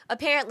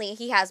apparently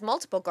he has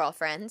multiple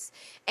girlfriends.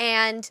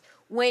 And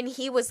when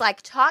he was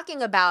like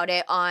talking about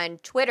it on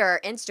Twitter,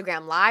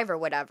 Instagram Live or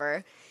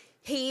whatever,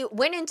 he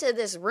went into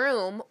this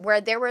room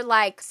where there were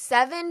like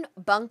 7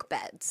 bunk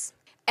beds.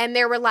 And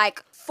there were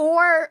like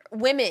 4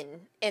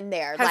 women in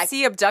there. Has like,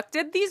 he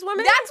abducted these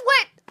women? That's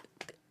what...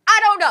 I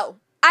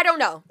don't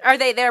know. Are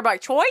they there by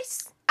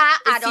choice?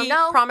 I don't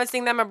know.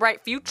 Promising them a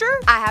bright future?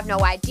 I have no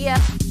idea.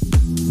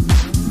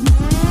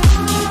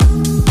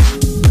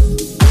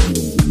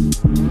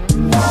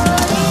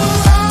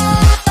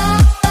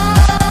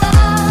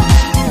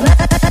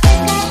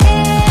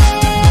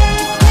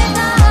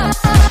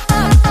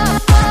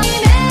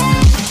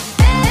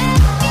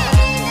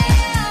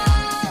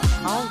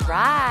 All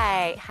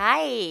right.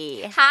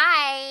 Hi.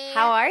 Hi.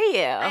 How are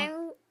you?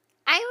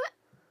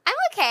 I'm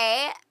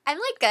okay. I'm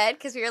like good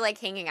because we were like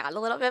hanging out a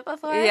little bit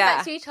before. Yeah.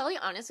 But to be totally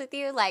honest with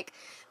you, like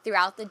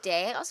throughout the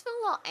day, I was feeling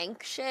a little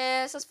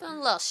anxious. I was feeling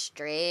a little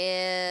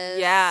stressed.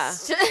 Yeah.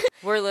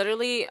 We're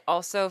literally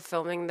also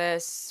filming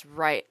this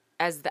right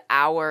as the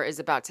hour is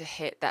about to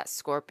hit that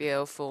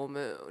Scorpio full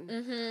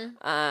moon.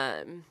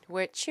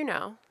 Which,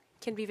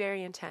 can be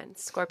very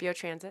intense. Scorpio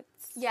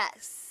transits.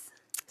 Yes.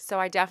 So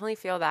I definitely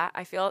feel that.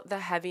 I feel the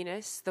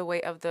heaviness, the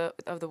weight of the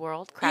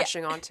world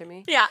crashing onto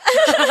me. Yeah.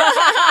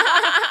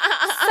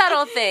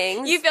 Subtle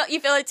things. You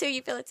feel it too.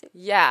 You feel it too.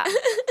 Yeah.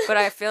 But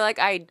I feel like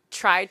I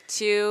try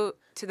to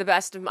the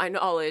best of my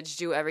knowledge,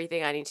 do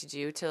everything I need to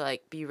do to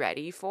like be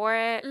ready for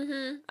it.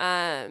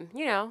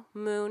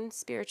 Moon,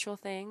 spiritual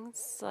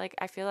things. Like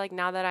I feel like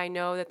now that I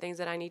know the things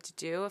that I need to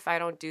do, if I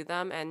don't do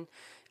them and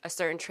a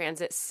certain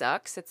transit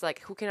sucks, it's like,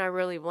 who can I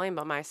really blame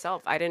but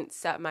myself? I didn't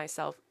set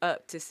myself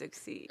up to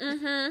succeed.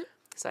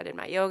 So I did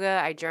my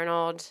yoga, I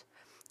journaled.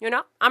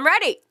 I'm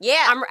ready.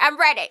 Yeah. I'm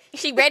ready.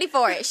 She ready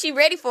for it. She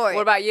ready for it.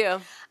 What about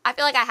you? I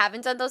feel like I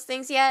haven't done those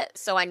things yet,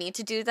 so I need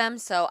to do them,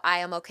 so I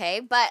am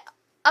okay. But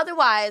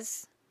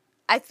otherwise,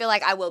 I feel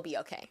like I will be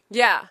okay.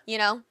 Yeah.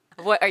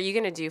 What are you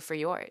going to do for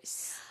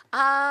yours?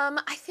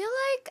 I feel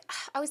like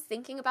I was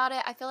thinking about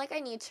it. I feel like I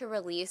need to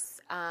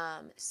release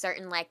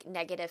certain like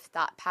negative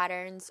thought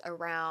patterns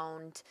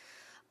around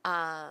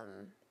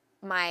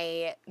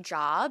my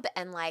job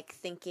and like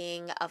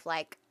thinking of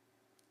like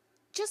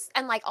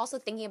and like also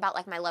thinking about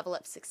like my level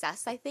of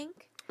success, I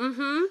think.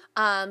 So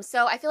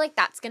I feel like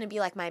that's going to be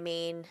like my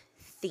main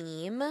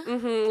theme.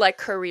 Like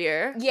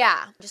career.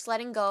 Yeah. Just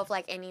letting go of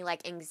like any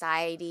like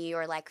anxiety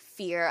or like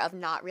fear of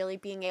not really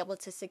being able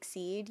to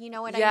succeed. You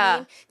know what I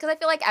mean? Because I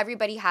feel like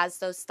everybody has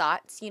those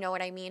thoughts. You know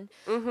what I mean?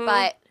 But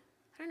I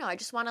don't know. I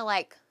just want to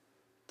like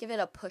give it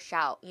a push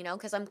out,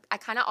 because I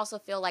kind of also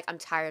feel like I'm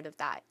tired of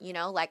that,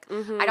 like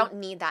I don't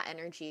need that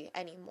energy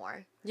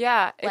anymore.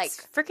 Yeah, it's like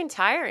freaking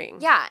tiring.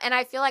 Yeah, and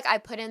I feel like I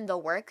put in the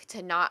work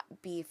to not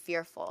be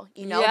fearful,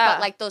 Yeah. but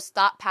like those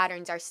thought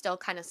patterns are still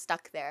kind of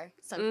stuck there,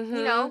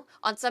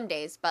 on some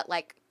days, but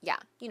like, yeah,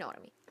 you know what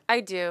I mean. I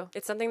do.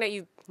 It's something that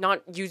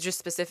not you just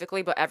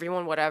specifically, but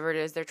everyone, whatever it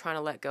is, they're trying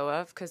to let go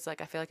of. Because,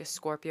 like, I feel like a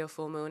Scorpio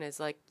full moon is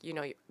like,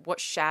 what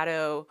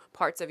shadow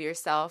parts of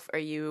yourself are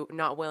you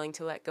not willing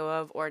to let go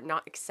of or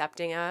not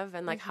accepting of?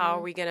 And, like, how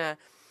are we going to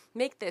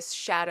make this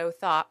shadow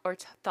thought or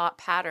thought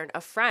pattern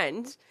a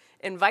friend,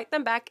 invite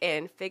them back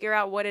in, figure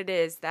out what it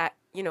is that,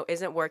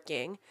 isn't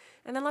working,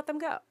 and then let them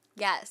go?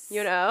 Yes.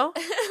 Yes.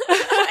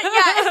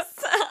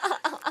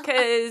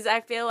 Because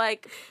I feel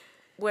like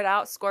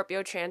without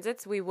Scorpio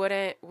transits, we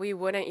wouldn't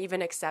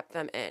even accept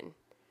them in.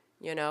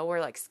 We're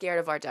like scared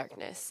of our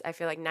darkness. I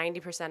feel like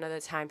 90% of the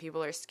time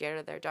people are scared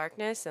of their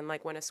darkness. And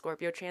like when a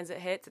Scorpio transit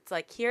hits, it's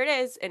like, here it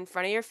is in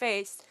front of your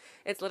face.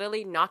 It's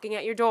literally knocking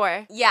at your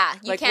door. Yeah.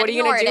 You like, can't what are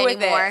you ignore going to do it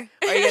with anymore.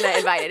 it? Are you going to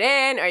invite it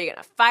in? Are you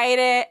going to fight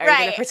it? Are you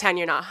going to pretend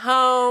you're not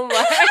home?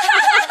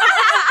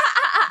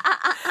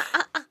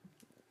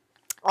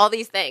 All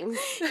these things.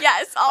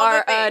 Yes. All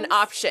are the things. an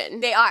option.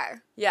 They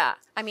are. Yeah.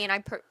 I mean,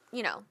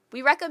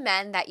 we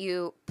recommend that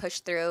you push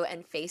through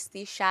and face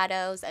these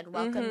shadows and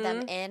welcome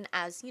them in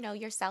as,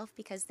 yourself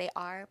because they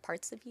are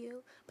parts of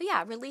you. But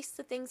yeah, release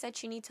the things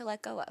that you need to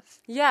let go of.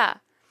 Yeah.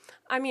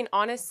 I mean,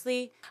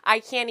 honestly, I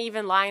can't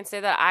even lie and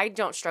say that I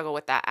don't struggle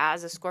with that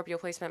as a Scorpio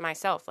placement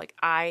myself. Like,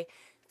 I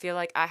feel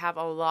like I have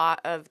a lot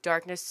of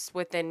darkness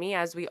within me,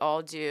 as we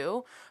all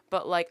do.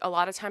 But, like, a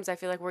lot of times I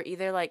feel like we're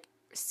either, like,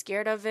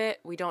 scared of it.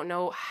 We don't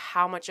know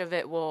how much of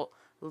it will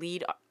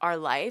lead our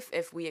life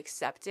if we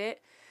accept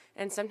it.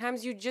 And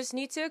sometimes you just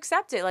need to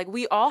accept it. Like,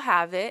 we all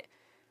have it.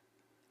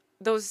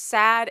 Those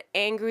sad,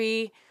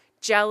 angry,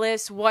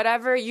 jealous,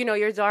 whatever,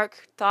 your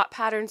dark thought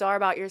patterns are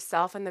about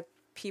yourself and the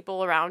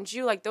people around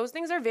you. Like, those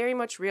things are very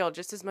much real,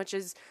 just as much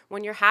as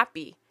when you're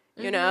happy,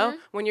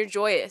 when you're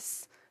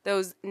joyous.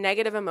 Those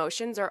negative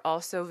emotions are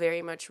also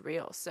very much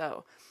real.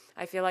 So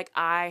I feel like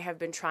I have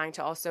been trying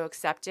to also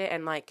accept it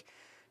and, like,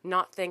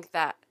 not think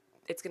that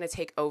it's going to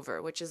take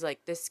over, which is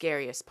like the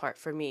scariest part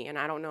for me. And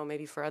I don't know,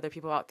 maybe for other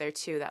people out there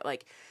too, that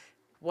like,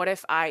 what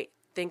if I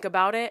think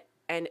about it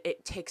and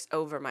it takes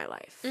over my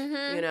life,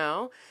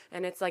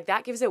 And it's like,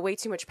 that gives it way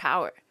too much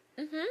power.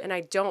 And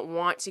I don't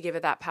want to give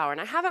it that power. And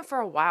I haven't for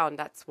a while. And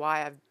that's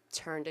why I've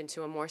turned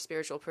into a more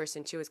spiritual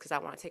person too, is because I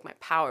want to take my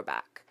power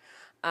back.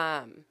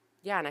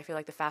 Yeah, and I feel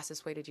like the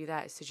fastest way to do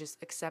that is to just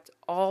accept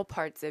all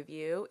parts of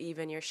you,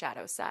 even your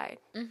shadow side,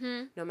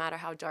 no matter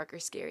how dark or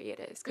scary it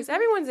is. Because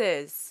everyone's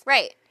is.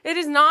 Right. It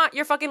is not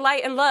your fucking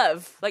light and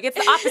love. Like, it's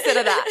the opposite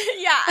of that.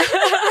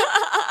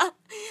 Yeah.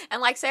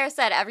 And like Sarah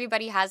said,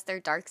 everybody has their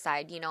dark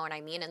side, you know what I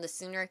mean? And the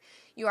sooner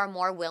you are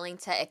more willing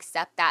to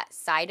accept that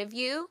side of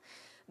you,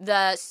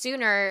 the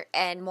sooner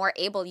and more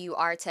able you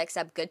are to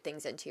accept good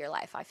things into your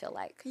life, I feel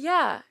like.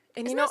 Yeah.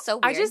 And Isn't you know, that so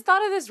I weird? just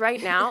thought of this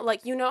right now.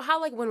 Like, you know how,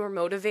 like, when we're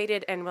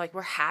motivated and, like,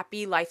 we're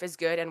happy, life is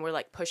good, and we're,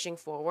 like, pushing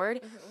forward?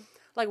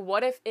 Like,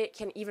 what if it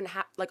can even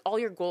like, all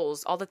your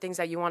goals, all the things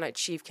that you want to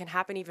achieve can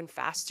happen even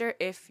faster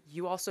if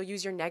you also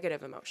use your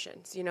negative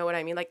emotions? You know what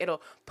I mean? Like,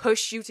 it'll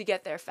push you to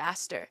get there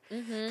faster.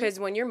 Because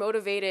when you're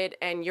motivated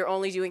and you're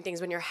only doing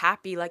things when you're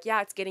happy, like,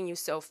 yeah, it's getting you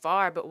so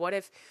far. But what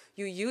if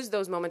you use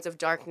those moments of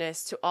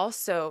darkness to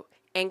also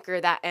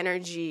anchor that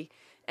energy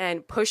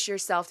and push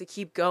yourself to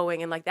keep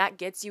going, and like that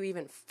gets you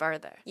even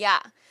further. Yeah.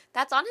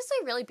 That's honestly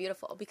really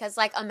beautiful because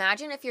like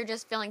imagine if you're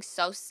just feeling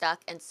so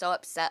stuck and so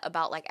upset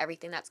about like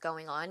everything that's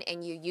going on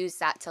and you use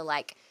that to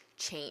like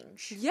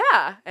change.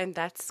 Yeah, and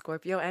that's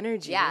Scorpio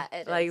energy. Yeah,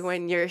 it like is.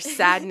 when your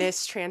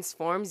sadness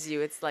transforms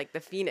you, it's like the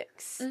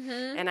phoenix.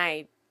 And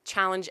I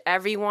challenge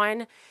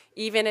everyone,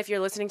 even if you're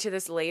listening to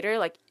this later,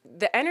 like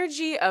the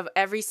energy of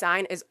every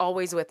sign is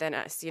always within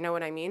us. You know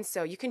what I mean?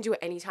 So you can do it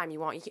anytime you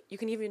want. You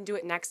can even do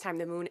it next time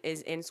the moon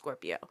is in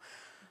Scorpio.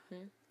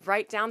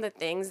 Write down the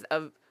things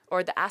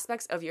or the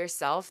aspects of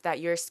yourself that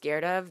you're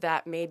scared of,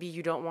 that maybe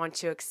you don't want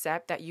to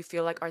accept, that you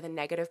feel like are the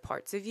negative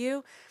parts of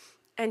you.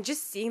 And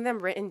just seeing them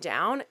written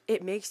down,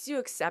 it makes you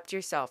accept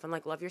yourself and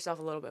like love yourself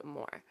a little bit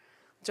more.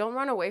 Don't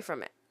run away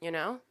from it, you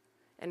know?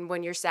 And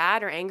when you're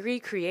sad or angry,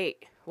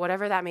 create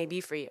whatever that may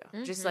be for you.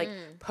 Just like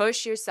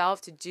push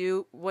yourself to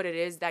do what it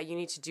is that you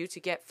need to do to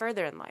get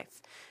further in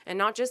life. And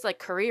not just like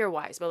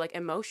career-wise, but like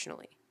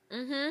emotionally.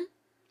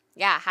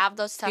 Yeah, have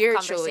those tough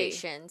Spiritually.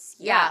 conversations.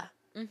 Yeah.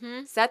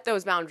 Set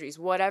those boundaries,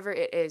 whatever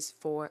it is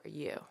for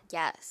you.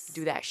 Yes.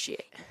 Do that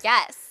shit.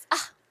 Yes.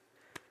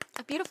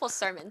 A beautiful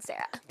sermon,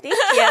 Sarah. Thank you.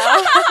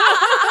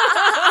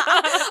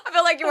 I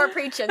feel like you were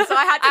preaching, so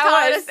I had to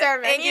call it a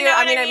sermon. Thank you. know I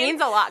what mean, it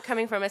means a lot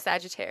coming from a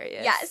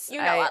Sagittarius. Yes, you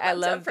know I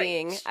love to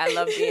preach. I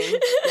love being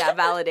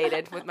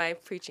validated with my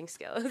preaching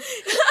skills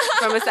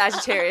from a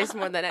Sagittarius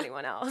more than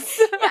anyone else.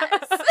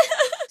 Yes.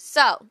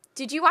 So,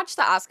 did you watch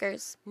the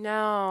Oscars?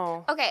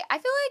 No. Okay, I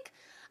feel like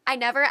I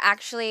never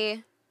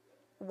actually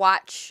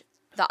watch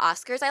the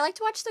Oscars. I like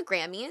to watch the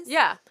Grammys.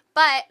 Yeah.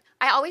 But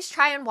I always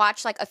try and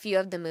watch like a few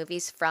of the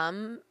movies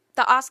from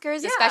the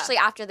Oscars, especially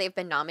after they've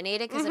been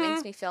nominated, because it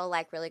makes me feel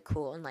like really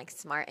cool and like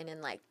smart and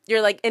like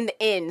You're like in the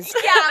ins.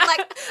 yeah, I'm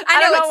like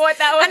I don't know what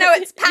that was. I know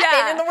it's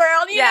popping in the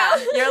world, you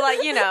know. You're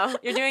like, you know,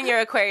 you're doing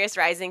your Aquarius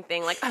rising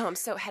thing, like, oh, I'm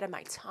so ahead of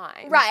my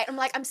time. Right. I'm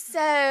like, I'm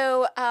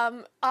so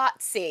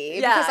artsy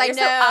because I you're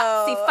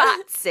know so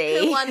artsy-fartsy.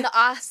 who won the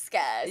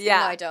Oscars. Yeah.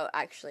 No, I don't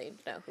actually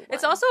know who won.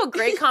 It's also a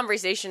great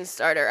conversation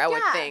starter, I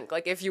would Yeah. think,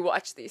 like if you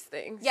watch these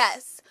things.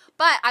 Yes.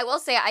 But I will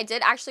say I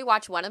did actually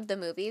watch one of the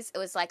movies. It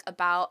was like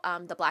about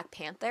the Black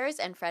Panthers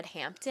and Fred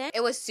Hampton.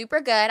 It was super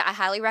good. I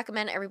highly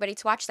recommend everybody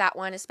to watch that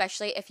one,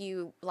 especially if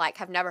you like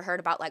have never heard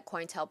about like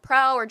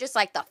COINTELPRO or just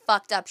like the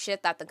fucked up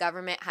shit that the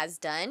government has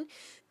done.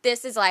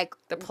 This is like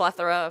The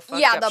plethora of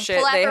fucked up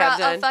shit they have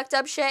done. of fucked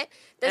up shit.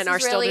 This And is are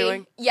still really,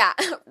 doing. Yeah,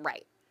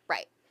 right.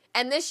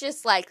 And this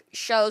just like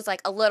shows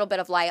like a little bit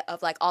of light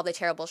of like all the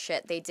terrible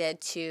shit they did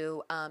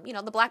to, you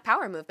know, the Black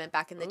Power movement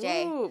back in the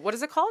day. Ooh, what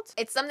is it called?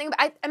 It's something,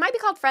 it might be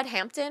called Fred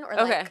Hampton or like,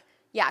 Okay.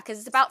 yeah, because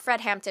it's about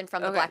Fred Hampton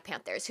from the Okay. Black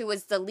Panthers, who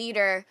was the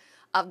leader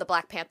of the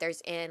Black Panthers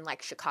in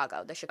like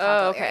Chicago, the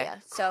Chicago okay.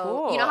 area.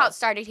 So you know Cool. how it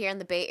started here in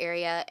the Bay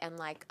Area and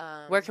like,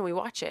 Where can we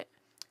watch it?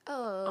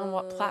 oh, On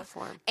what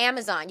platform?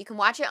 Amazon. You can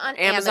watch it on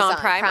Amazon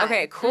Prime?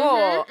 Okay,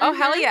 cool. Oh,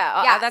 hell yeah.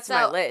 I'll add that to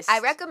my list.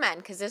 I recommend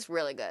because it's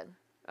really good.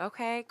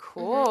 Okay,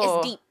 cool.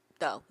 It's deep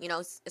though, you know,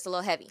 it's a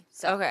little heavy.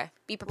 So Okay.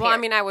 be prepared. Well, I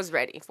mean, I was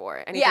ready for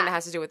it. Anything Yeah. that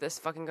has to do with this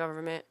fucking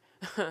government,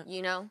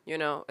 you know, you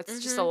know,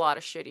 it's just a lot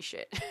of shitty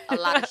shit. a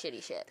lot of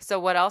shitty shit. So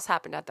what else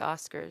happened at the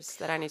Oscars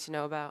that I need to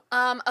know about?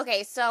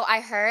 Okay, so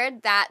I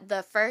heard that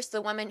the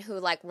woman who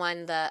like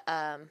won the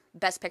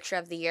Best Picture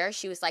of the Year,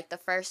 she was like the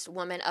first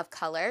woman of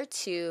color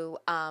to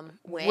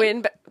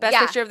win. Best Yeah.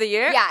 Picture of the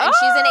Year? Yeah, and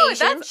she's an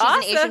Asian. That's She's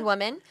awesome. an Asian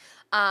woman.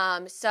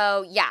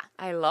 So yeah.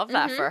 I love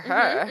that for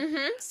her.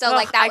 So Oh,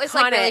 like that was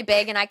like really iconic.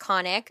 big and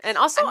iconic. And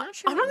also, I'm not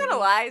sure I'm not gonna who-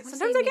 lie. wanna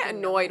Sometimes say I get maybe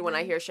annoyed when I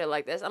Melanie. hear shit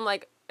like this. I'm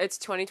like, it's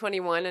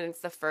 2021 and it's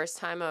the first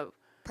time of.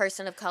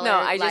 Person of color. No,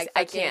 I just like,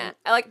 I fucking- can't.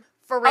 I like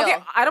For real. Okay,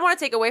 I don't want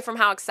to take away from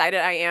how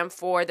excited I am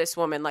for this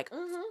woman. Like,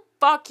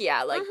 fuck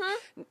yeah,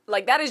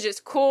 like that is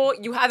just cool.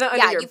 You have it under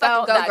Yeah, your you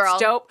fucking belt. go, That's girl.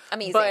 dope.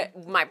 Amazing.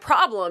 But my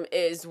problem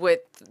is with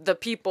the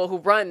people who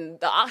run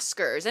the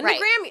Oscars and Right.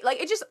 the Grammy. Like,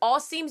 it just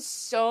all seems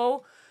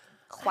so.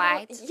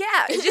 Quiet.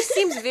 Yeah, it just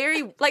seems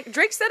very like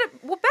Drake said it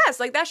best.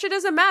 Like that shit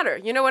doesn't matter.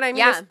 You know what I mean?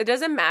 Yeah. It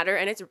doesn't matter,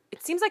 and it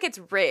seems like it's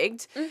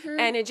rigged,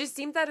 and it just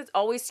seems that it's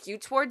always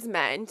skewed towards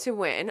men to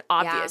win,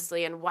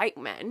 obviously, and white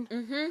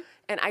men.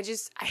 And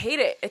I hate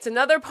it. It's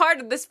another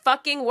part of this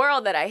fucking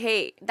world that I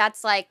hate.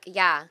 That's like,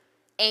 yeah,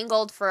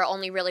 angled for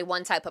only really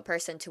one type of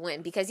person to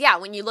win. Because, yeah,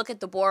 when you look at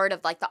the board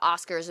of, like, the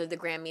Oscars or the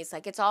Grammys,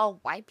 like, it's all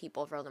white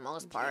people for the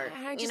most part.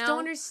 Yeah, I just don't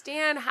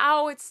understand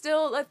how it's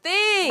still a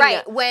thing.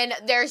 Right. When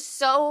there's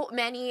so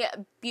many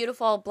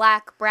beautiful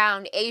Black,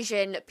 brown,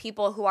 Asian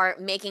people who are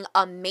making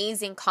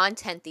amazing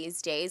content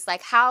these days,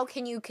 like, how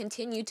can you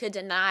continue to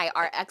deny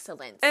our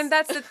excellence? And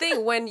that's the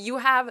thing. When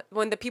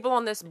the people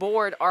on this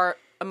board are,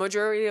 a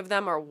majority of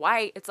them are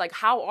white, it's like,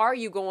 how are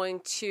you going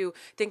to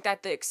think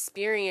that the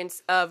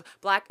experience of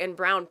Black and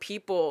brown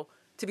people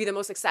to be the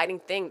most exciting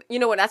thing,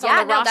 that's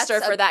on the roster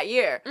for that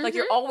year? Like,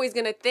 you're always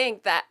going to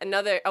think that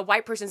a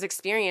white person's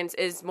experience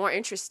is more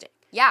interesting.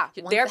 Yeah.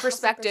 Their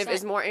perspective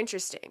is more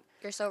interesting.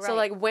 You're so right. So,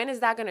 like, when is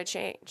that going to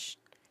change?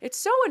 It's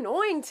so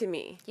annoying to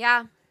me.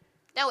 Yeah.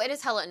 No, it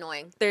is hella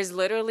annoying. There's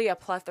literally a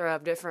plethora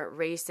of different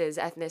races,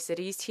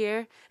 ethnicities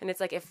here. And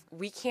it's like, if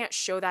we can't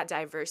show that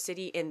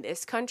diversity in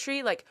this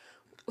country, like,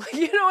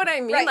 you know what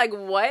I mean? Right. Like,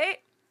 what?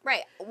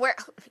 Right.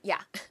 Yeah.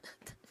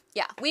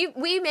 Yeah.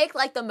 We make,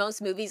 like, the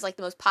most movies, like,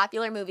 the most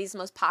popular movies, the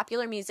most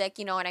popular music,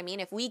 you know what I mean?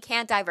 If we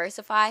can't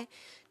diversify,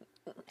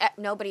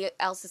 nobody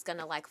else is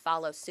gonna, like,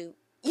 follow suit.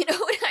 You know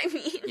what I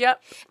mean?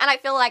 Yep. And I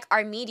feel like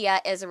our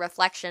media is a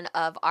reflection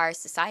of our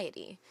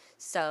society.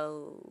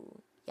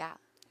 So, yeah.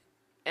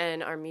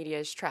 And our media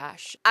is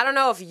trash. I don't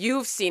know if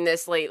you've seen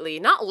this lately.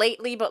 Not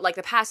lately, but like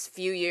the past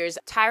few years.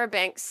 Tyra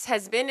Banks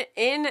has been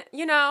in,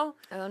 Oh,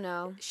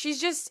 no.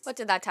 she's just... What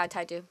did that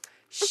tie do?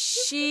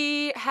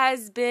 She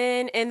has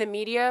been in the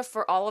media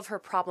for all of her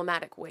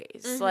problematic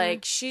ways. Mm-hmm.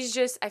 Like, she's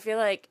just, I feel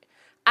like,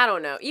 I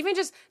don't know. Even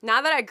just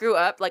now that I grew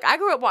up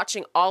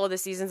watching all of the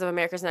seasons of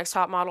America's Next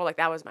Top Model. Like,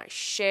 that was my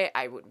shit.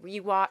 I would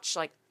rewatch,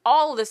 like,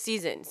 all of the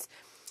seasons.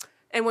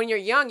 And when you're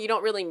young, you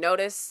don't really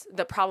notice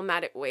the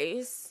problematic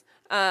ways.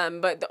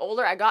 But the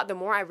older I got, the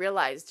more I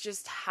realized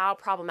just how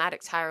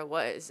problematic Tyra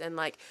was and,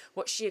 like,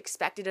 what she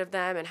expected of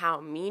them and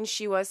how mean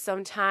she was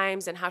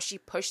sometimes and how she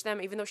pushed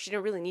them, even though she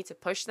didn't really need to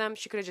push them.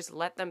 She could have just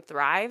let them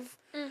thrive.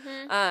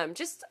 Mm-hmm.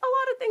 Just a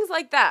lot of things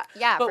like that.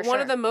 Yeah, but one sure.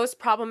 of the most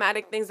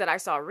problematic things that I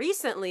saw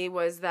recently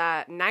was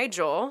that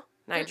Nigel,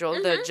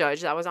 the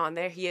judge that was on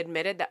there, he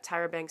admitted that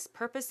Tyra Banks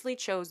purposely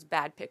chose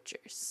bad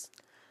pictures.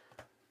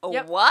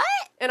 Yep. What?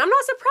 And I'm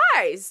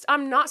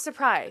not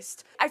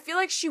surprised. I feel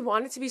like she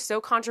wanted to be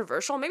so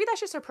controversial. Maybe that's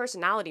just her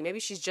personality.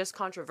 Maybe she's just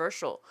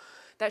controversial.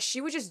 That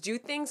she would just do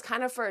things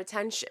kind of for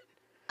attention.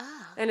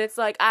 Oh. And it's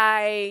like,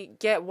 I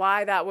get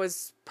why that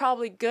was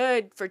probably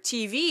good for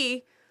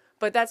TV,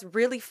 but that's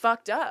really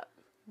fucked up.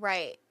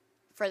 Right.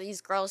 For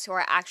these girls who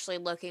are actually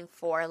looking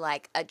for,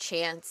 like, a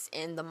chance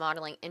in the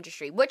modeling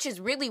industry, which is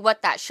really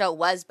what that show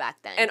was back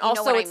then. And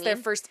also, it's their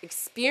first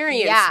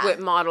experience with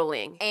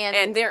modeling.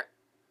 And they're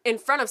in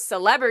front of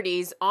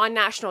celebrities on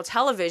national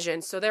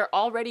television, so they're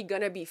already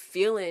gonna be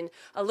feeling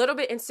a little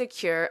bit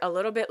insecure, a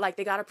little bit like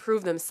they gotta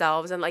prove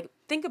themselves. And, like,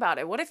 think about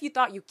it. What if you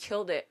thought you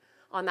killed it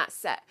on that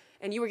set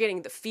and you were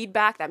getting the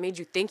feedback that made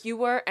you think you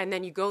were, and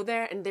then you go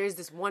there and there's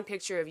this one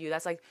picture of you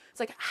that's like, it's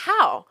like,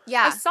 how?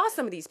 Yeah. I saw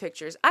some of these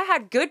pictures. I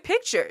had good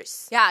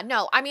pictures. Yeah,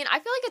 no, I mean, I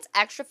feel like it's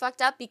extra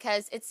fucked up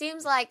because it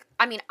seems like,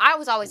 I mean, I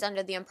was always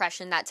under the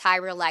impression that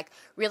Tyra, like,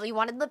 really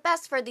wanted the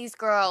best for these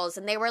girls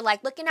and they were,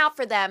 like, looking out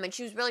for them and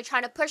she was really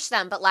trying to push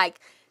them, but,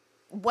 like,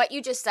 what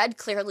you just said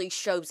clearly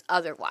shows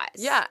otherwise.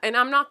 Yeah, and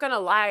I'm not gonna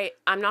lie,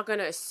 I'm not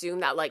gonna assume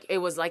that, like, it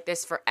was like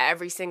this for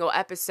every single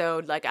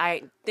episode. Like,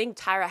 I think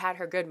Tyra had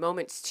her good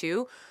moments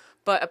too,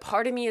 but a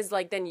part of me is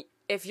like, then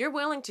if you're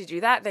willing to do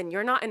that, then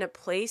you're not in a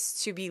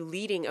place to be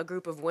leading a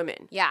group of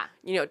women. Yeah.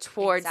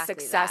 Towards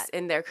success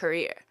in their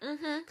career.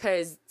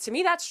 Because to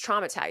me, that's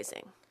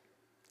traumatizing.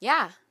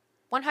 Yeah,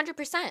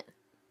 100%.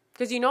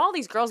 Because all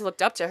these girls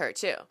looked up to her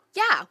too.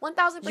 Yeah,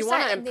 1,000%. You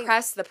want to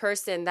impress the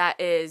person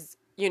that is,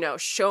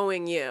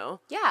 showing you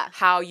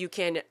how you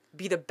can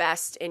be the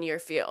best in your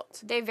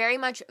field. They very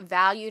much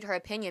valued her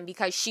opinion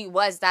because she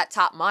was that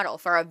top model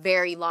for a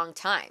very long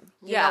time.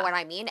 You know what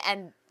I mean?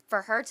 And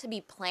for her to be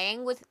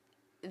playing with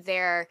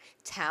their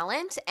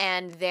talent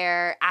and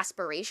their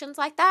aspirations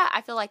like that,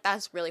 I feel like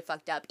that's really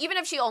fucked up. Even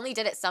if she only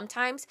did it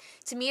sometimes,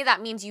 to me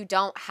that means you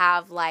don't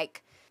have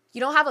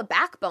a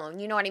backbone.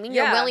 You know what I mean?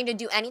 You're willing to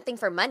do anything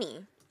for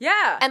money.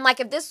 Yeah. And, like,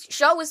 if this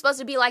show was supposed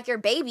to be like your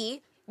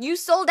baby, you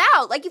sold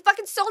out. Like, you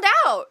fucking sold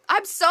out.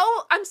 I'm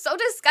so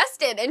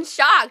disgusted and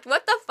shocked.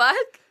 What the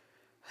fuck?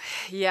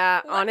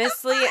 Yeah,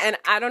 honestly, and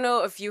I don't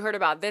know if you heard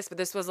about this, but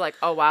this was, like,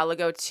 a while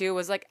ago, too. It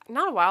was, like,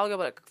 not a while ago,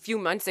 but a few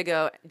months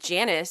ago.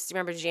 Janice, do you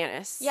remember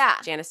Janice? Yeah.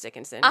 Janice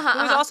Dickinson. Who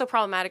was also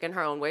problematic in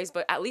her own ways,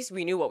 but at least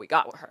we knew what we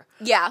got with her.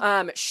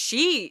 Yeah.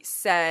 She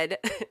said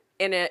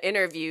in an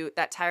interview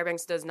that Tyra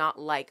Banks does not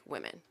like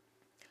women.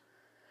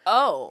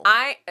 Oh.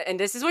 And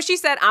this is what she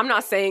said. I'm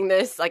not saying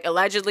this. Like,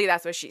 allegedly,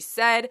 that's what she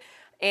said.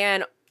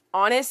 And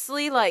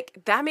honestly, like,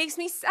 that makes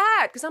me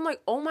sad because I'm like,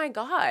 oh, my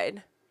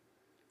God.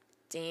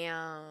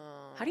 Damn.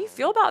 How do you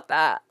feel about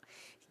that?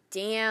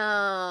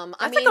 Damn.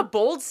 That's like a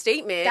bold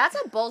statement. That's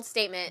a bold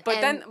statement.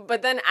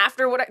 But then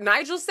after what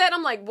Nigel said,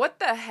 I'm like, what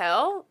the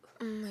hell?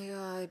 Oh my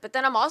God. But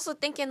then I'm also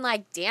thinking,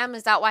 like, damn,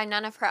 is that why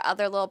none of her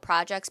other little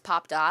projects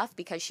popped off?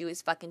 Because she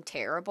was fucking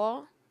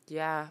terrible?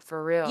 Yeah,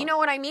 for real. You know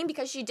what I mean?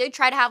 Because she did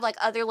try to have, like,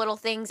 other little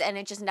things, and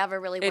it just never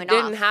really went off.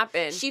 It didn't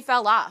happen. She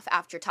fell off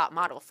after Top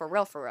Model, for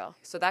real, for real.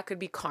 So that could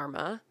be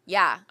karma.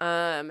 Yeah.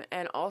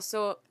 And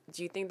also,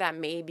 do you think that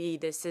maybe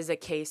this is a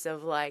case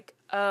of, like,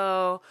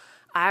 oh,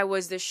 I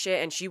was this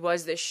shit, and she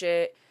was this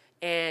shit,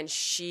 and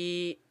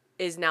she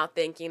is now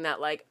thinking that,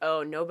 like,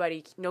 oh,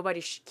 nobody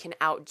can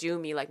outdo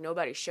me. Like,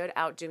 nobody should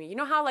outdo me. You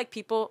know how, like,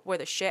 people were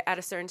the shit at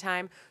a certain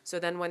time? So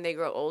then when they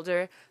grow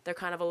older, they're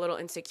kind of a little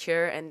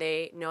insecure and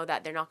they know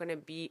that they're not going to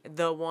be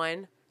the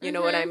one. You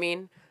know what I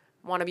mean?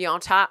 Want to be on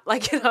top,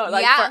 like, you know,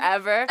 like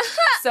forever.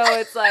 So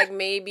it's like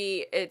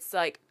maybe it's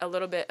like a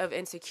little bit of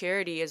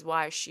insecurity is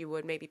why she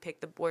would maybe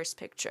pick the worst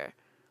picture.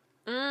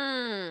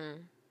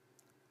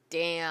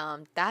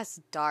 Damn,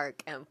 that's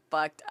dark and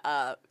fucked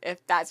up.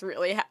 If that's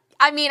really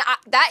I mean,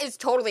 that is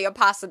totally a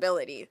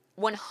possibility.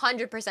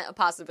 100% a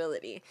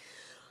possibility.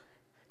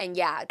 And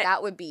yeah,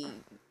 that would be...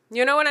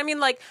 You know what I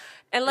mean? Like,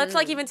 and let's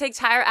like even take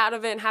Tyra out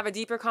of it and have a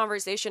deeper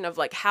conversation of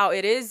like how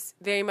it is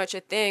very much a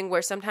thing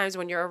where sometimes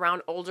when you're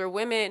around older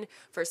women,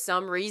 for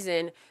some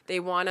reason, they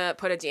want to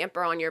put a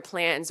damper on your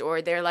plans,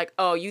 or they're like,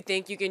 oh, you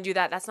think you can do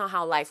that? That's not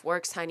how life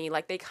works, honey.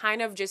 Like, they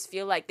kind of just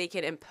feel like they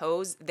can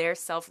impose their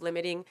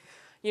self-limiting,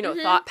 you know,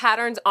 thought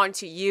patterns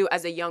onto you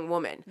as a young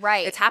woman.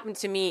 Right. It's happened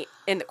to me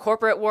in the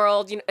corporate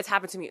world. You know, it's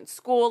happened to me in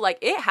school. Like,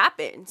 it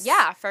happens.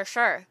 Yeah, for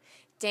sure.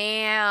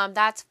 Damn,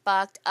 that's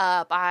fucked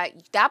up.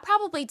 That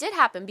probably did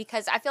happen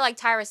because I feel like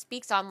Tyra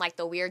speaks on like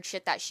the weird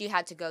shit that she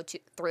had to go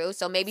through.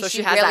 So maybe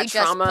she has really that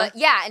trauma.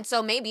 and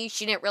so maybe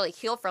she didn't really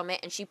heal from it,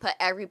 and she put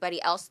everybody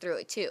else through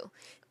it too,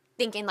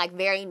 thinking like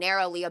very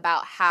narrowly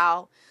about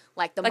how.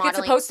 Like modeling. It's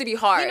supposed to be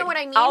hard. You know what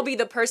I mean? I'll be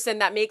the person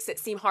that makes it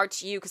seem hard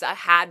to you because I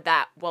had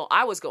that while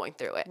I was going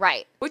through it.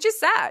 Right. Which is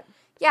sad.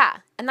 Yeah.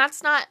 And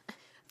that's not...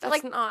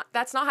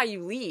 That's not how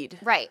you lead.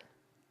 Right.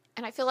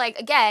 And I feel like,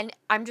 again,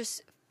 I'm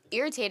just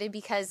irritated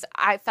because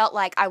I felt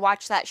like I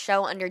watched that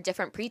show under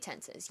different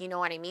pretenses. You know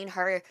what I mean?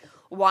 Her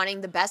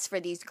wanting the best for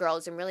these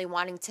girls and really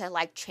wanting to,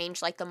 like,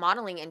 change, like, the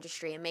modeling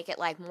industry and make it,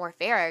 like, more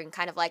fair and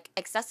kind of, like,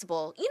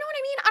 accessible. You know what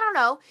I mean? I don't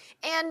know.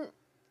 And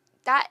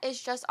that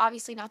is just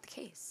obviously not the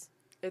case.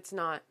 It's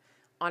not.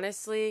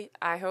 Honestly,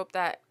 I hope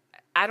that...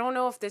 I don't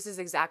know if this is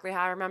exactly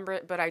how I remember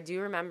it, but I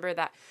do remember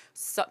that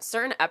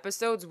certain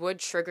episodes would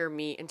trigger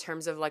me in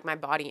terms of, like, my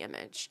body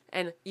image.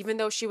 And even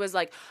though she was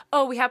like,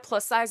 oh, we have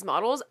plus-size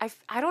models,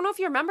 I don't know if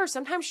you remember,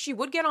 sometimes she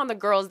would get on the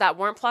girls that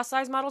weren't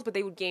plus-size models, but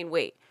they would gain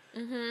weight.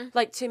 Mm-hmm.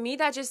 Like, to me,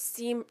 that just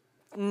seemed...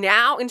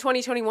 Now, in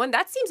 2021,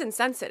 that seems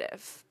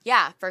insensitive.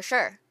 Yeah, for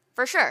sure.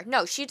 For sure.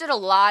 No, she did a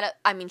lot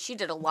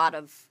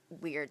of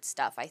weird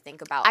stuff, I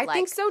think, about I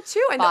think so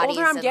too. And the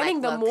older I'm getting,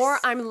 the more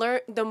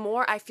the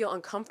more I feel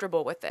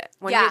uncomfortable with it.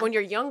 When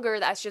you're younger,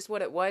 that's just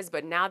what it was.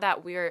 But now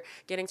that we're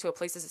getting to a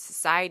place as a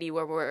society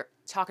where we're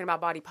talking about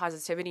body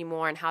positivity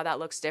more and how that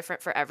looks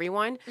different for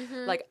everyone,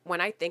 like when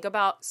I think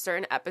about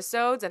certain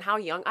episodes and how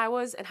young I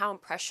was and how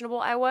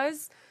impressionable I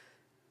was,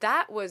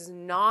 that was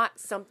not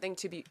something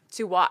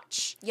to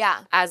watch.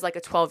 Yeah. As like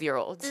a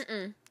 12-year-old.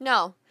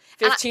 No.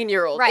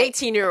 15-year-old, right.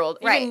 18-year-old,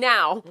 even right.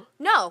 now.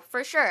 No,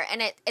 for sure.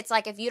 And it's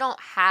like if you don't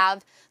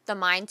have the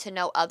mind to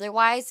know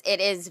otherwise,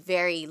 it is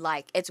very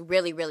like, it's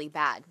really, really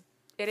bad.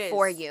 It is.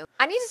 For you.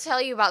 I need to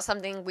tell you about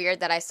something weird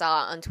that I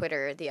saw on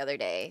Twitter the other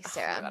day,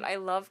 Sarah. Oh my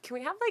God,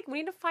 we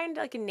need to find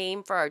like a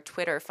name for our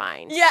Twitter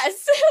finds.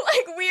 Yes,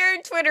 like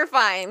weird Twitter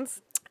finds.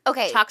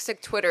 Okay.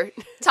 Toxic Twitter.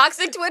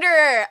 Toxic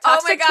Twitter. Toxic oh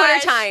my gosh.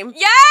 Twitter time.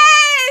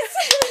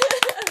 Yes!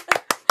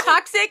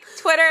 Toxic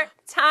Twitter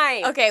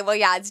time. Okay, well,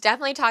 yeah, it's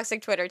definitely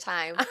toxic Twitter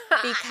time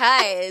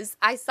because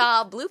I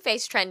saw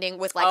Blueface trending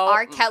with like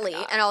R. Kelly,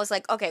 and I was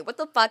like, okay, what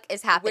the fuck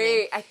is happening?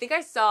 Wait, I think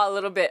I saw a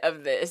little bit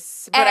of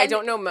this, but I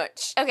don't know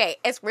much. Okay,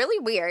 it's really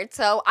weird.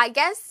 So I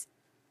guess,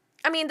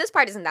 I mean, this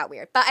part isn't that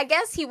weird, but I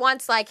guess he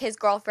wants like his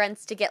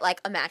girlfriends to get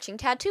like a matching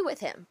tattoo with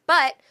him.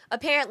 But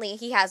apparently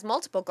he has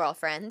multiple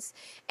girlfriends,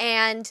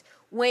 and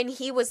when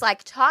he was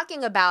like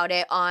talking about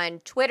it on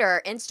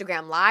Twitter,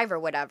 Instagram Live or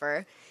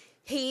whatever,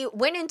 he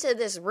went into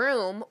this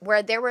room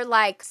where there were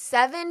like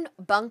 7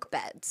 bunk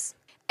beds.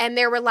 And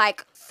there were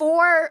like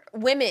 4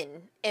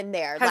 women in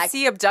there. Has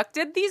he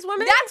abducted these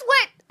women? That's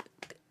what...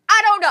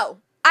 I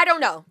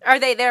don't know. Are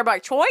they there by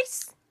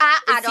choice?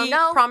 I don't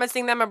know.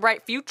 Promising them a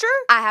bright future?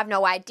 I have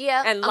no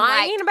idea. And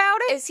lying about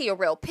it? Is he a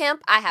real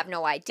pimp? I have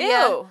no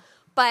idea. Ew.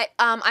 But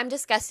I'm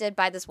disgusted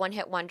by this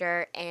one-hit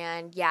wonder,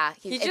 and yeah,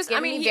 he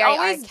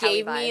always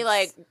gave me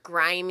like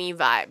grimy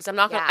vibes. I'm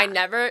not gonna. Yeah. I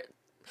never.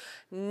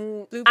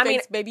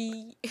 Blueface,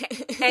 baby.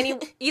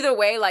 Either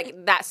way,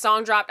 like that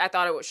song dropped, I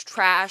thought it was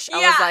trash. I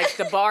was like,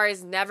 the bar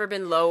has never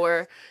been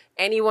lower.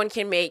 Anyone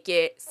can make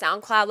it.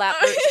 SoundCloud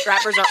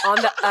rappers are on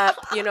the up.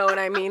 You know what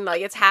I mean?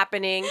 Like, it's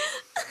happening.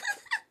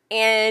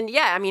 And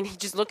yeah, I mean,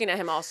 just looking at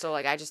him also,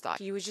 like, I just thought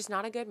he was just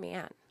not a good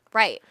man.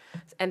 Right.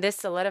 And this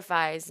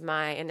solidifies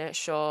my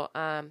initial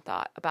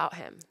thought about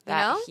him,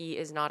 that he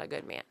is not a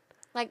good man.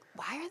 Like,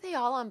 why are they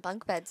all on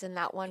bunk beds in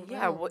that one room?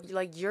 Yeah,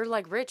 like, you're,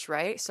 like, rich,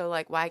 right? So,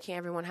 like, why can't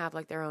everyone have,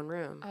 like, their own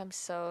room? I'm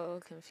so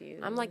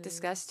confused. I'm, like,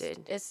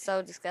 disgusted. It's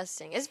so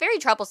disgusting. It's very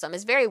troublesome.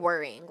 It's very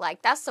worrying.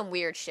 Like, that's some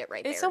weird shit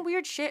right there. It's some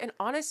weird shit. And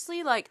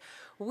honestly, like,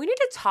 we need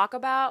to talk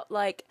about,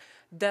 like,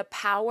 the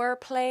power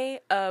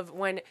play of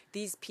when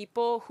these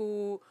people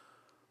who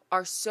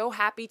are so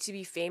happy to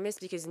be famous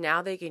because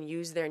now they can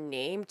use their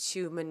name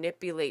to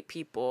manipulate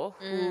people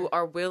who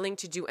are willing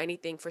to do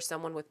anything for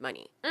someone with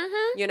money.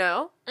 Mm-hmm. You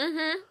know?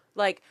 Mm-hmm.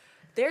 Like,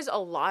 there's a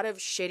lot of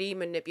shitty,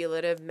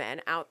 manipulative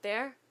men out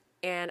there.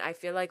 And I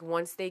feel like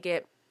once they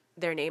get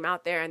their name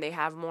out there and they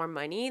have more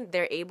money,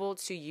 they're able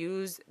to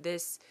use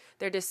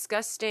their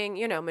disgusting,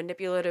 you know,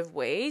 manipulative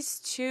ways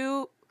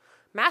to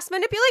mass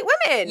manipulate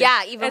women.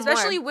 Yeah, even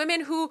especially more.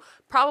 women who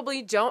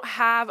probably don't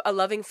have a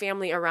loving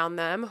family around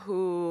them,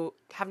 who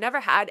have never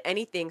had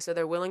anything, so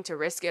they're willing to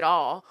risk it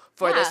all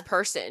for this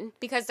person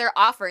because they're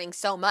offering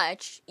so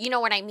much. You know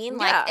what I mean?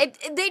 Like,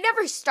 Yeah. they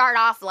never start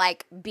off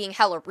like being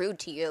hella rude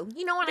to you.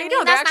 You know what I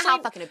mean? That's not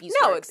how fucking abuse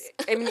works.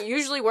 I mean, it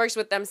usually works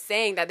with them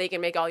saying that they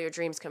can make all your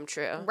dreams come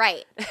true.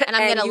 Right. And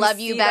I'm gonna love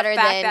you better the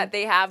fact than that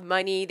they have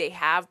money, they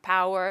have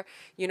power,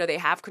 you know, they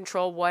have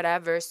control,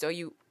 whatever. So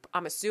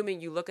I'm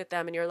assuming you look at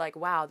them and you're like,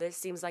 wow, this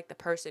seems like the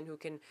person who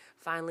can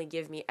finally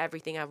give me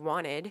everything I've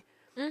wanted.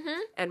 Mm-hmm.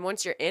 And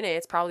once you're in it,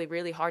 it's probably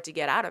really hard to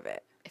get out of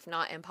it. if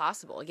not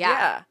impossible.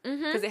 Yeah.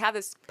 Because they have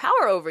this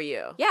power over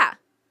you. Yeah.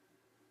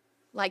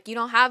 Like, you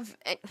don't have,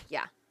 you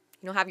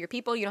don't have your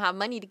people, you don't have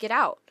money to get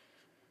out.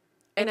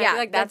 And I feel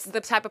like that's the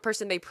type of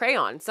person they prey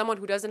on. Someone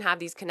who doesn't have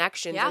these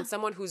connections and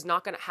someone who's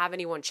not going to have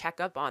anyone check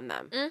up on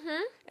them.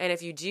 Mm-hmm. And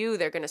if you do,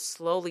 they're going to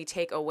slowly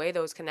take away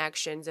those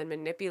connections and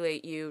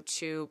manipulate you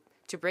to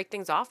break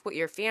things off with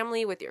your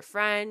family, with your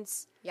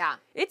friends. Yeah.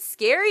 It's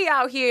scary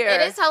out here.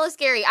 It is hella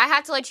scary. I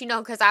had to let you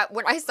know because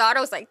when I saw it,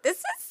 I was like, this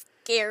is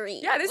scary.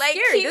 Yeah, this is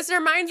scary. This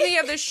reminds me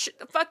of the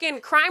fucking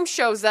crime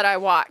shows that I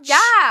watch.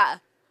 Yeah.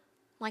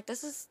 Like,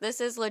 this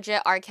is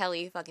legit R.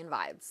 Kelly fucking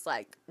vibes.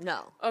 Like,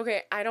 no.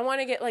 Okay, I don't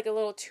want to get, like, a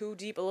little too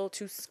deep, a little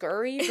too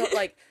scurry, but,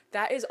 like,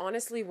 that is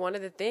honestly one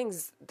of the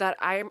things that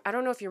I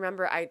don't know if you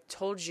remember, I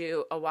told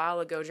you a while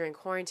ago during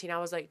quarantine, I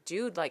was like,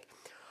 dude, like,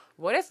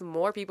 what if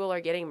more people are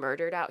getting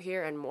murdered out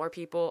here and more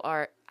people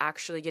are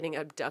actually getting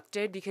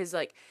abducted? Because,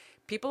 like,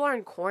 people are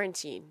in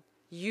quarantine.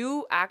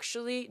 You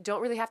actually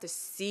don't really have to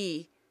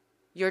see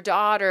your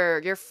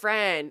daughter, your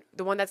friend,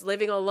 the one that's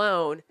living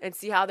alone, and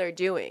see how they're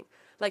doing.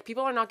 Like,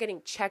 people are not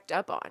getting checked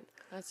up on.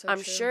 That's so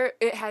I'm true. sure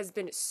it has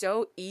been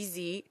so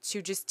easy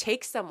to just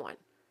take someone,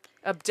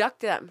 abduct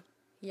them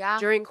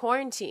during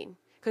quarantine,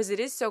 because it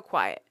is so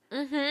quiet.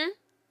 Mm-hmm.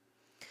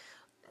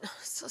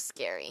 So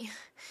scary.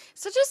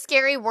 Such a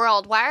scary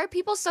world. Why are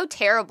people so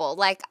terrible?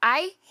 Like,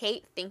 I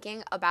hate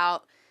thinking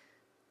about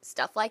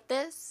stuff like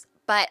this,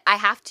 but I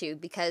have to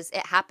because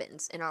it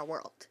happens in our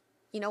world.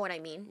 You know what I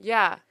mean?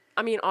 Yeah.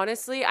 I mean,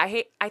 honestly,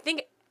 I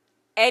think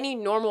any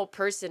normal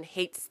person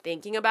hates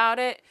thinking about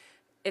it.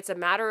 It's a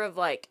matter of,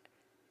 like,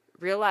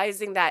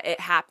 realizing that it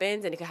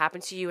happens and it could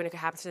happen to you and it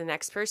could happen to the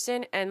next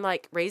person, and,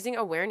 like, raising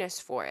awareness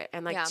for it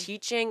and, like,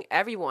 teaching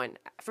everyone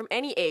from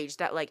any age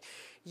that, like,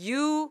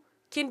 you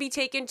can be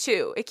taken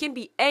too. It can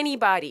be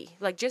anybody.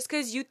 Like, just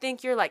because you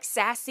think you're, like,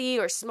 sassy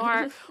or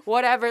smart,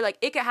 whatever, like,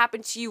 it could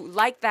happen to you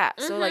like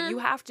that. So, like, you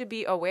have to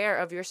be aware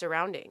of your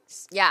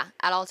surroundings. Yeah,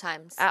 at all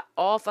times. At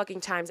all fucking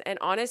times. And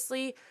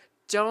honestly,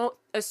 don't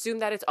assume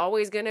that it's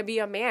always going to be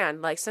a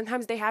man. Like,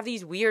 sometimes they have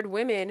these weird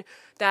women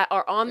that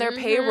are on their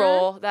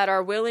payroll that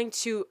are willing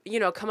to, you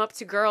know, come up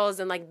to girls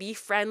and, like, be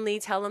friendly,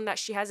 tell them that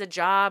she has a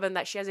job and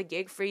that she has a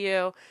gig for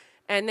you.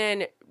 And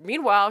then,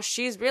 meanwhile,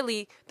 she's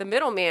really the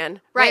middleman,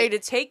 ready to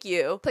take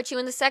you. Put you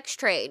in the sex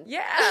trade.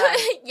 Yeah.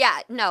 Yeah,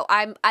 no,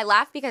 I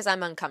laugh because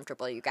I'm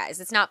uncomfortable, you guys.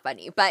 It's not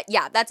funny. But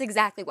yeah, that's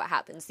exactly what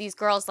happens. These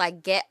girls,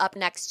 like, get up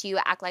next to you,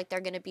 act like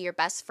they're going to be your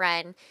best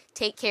friend,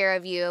 take care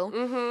of you.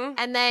 Mm-hmm.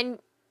 And then,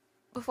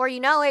 before you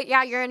know it,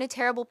 you're in a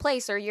terrible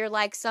place. Or you're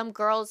like some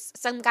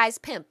guy's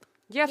pimp.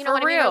 Yeah, you know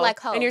what real. I mean?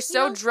 Like, and you're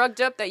so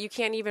drugged up that you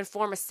can't even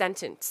form a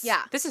sentence.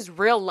 Yeah. This is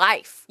real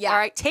life. Yeah. All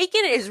right?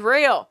 Taking it is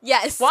real.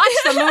 Yes. Watch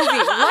the movie.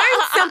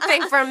 Learn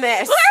something from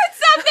this. Learn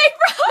something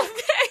from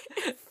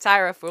this.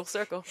 Tyra, full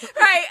circle.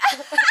 Right.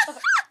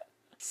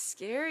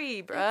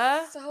 Scary,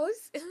 bruh.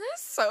 Isn't that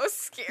so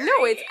scary?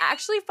 No, it's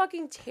actually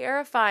fucking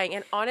terrifying.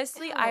 And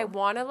honestly, I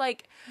want to,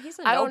 like,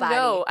 I don't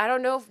know. I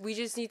don't know if we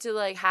just need to,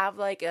 like, have,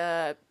 like,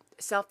 a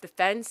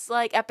self-defense,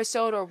 like,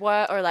 episode or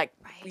what, or, like,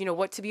 you know,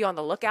 what to be on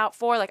the lookout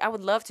for. Like, I would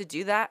love to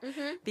do that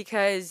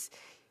because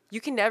you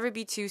can never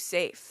be too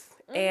safe.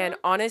 And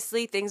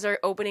honestly, things are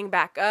opening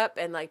back up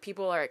and, like,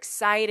 people are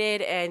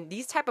excited, and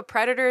these type of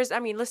predators, I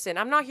mean, listen,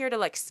 I'm not here to,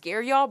 like,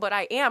 scare y'all, but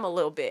I am a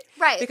little bit.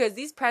 Right. Because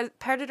these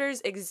predators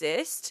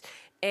exist,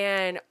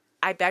 and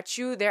I bet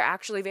you they're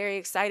actually very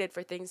excited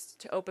for things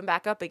to open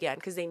back up again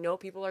because they know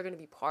people are going to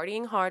be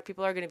partying hard.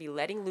 People are going to be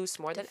letting loose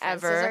more than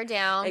ever. Defenses are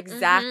down.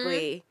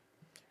 Exactly.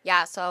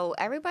 Yeah, so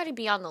everybody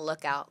be on the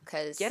lookout,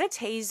 because... Get a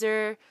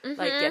taser,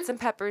 like, get some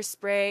pepper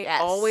spray.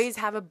 Yes. Always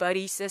have a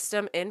buddy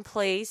system in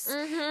place.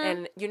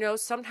 And, you know,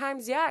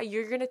 sometimes, yeah,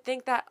 you're going to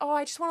think that, oh,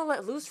 I just want to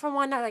let loose from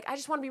one night. Like, I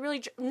just want to be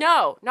really...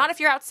 No, not if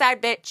you're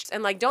outside, bitch.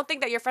 And, like, don't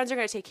think that your friends are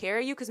going to take care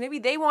of you, because maybe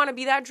they want to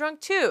be that drunk,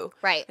 too.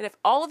 Right. And if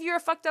all of you are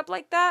fucked up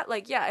like that,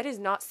 like, yeah, it is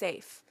not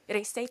safe. It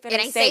ain't safe. It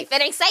ain't safe.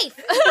 It ain't safe.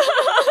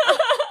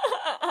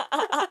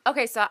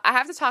 Okay, so I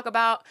have to talk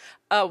about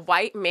a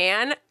white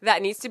man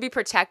that needs to be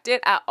protected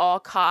at all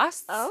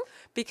costs. Oh?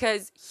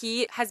 Because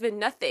he has been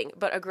nothing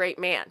but a great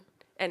man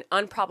and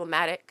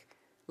unproblematic,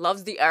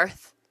 loves the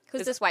earth.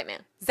 Who's this white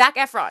man? Zac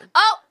Efron.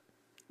 Oh,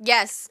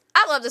 yes.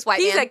 I love this white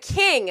man. He's a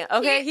king,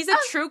 okay? He's a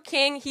true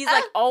king. He's,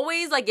 like,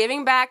 always, like,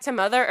 giving back to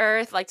Mother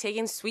Earth, like,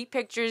 taking sweet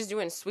pictures,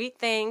 doing sweet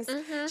things.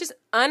 Just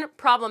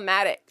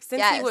unproblematic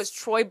since he was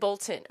Troy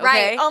Bolton, okay?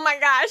 Right. Oh, my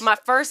gosh. My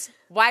first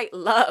white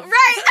love.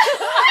 Right.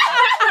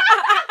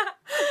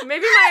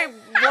 Maybe my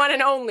one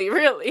and only,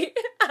 really.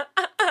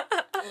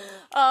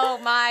 Oh,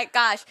 my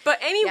gosh. But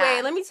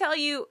anyway, let me tell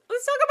you,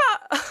 let's talk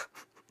about...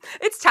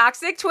 It's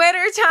toxic Twitter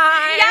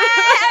time.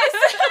 Yes!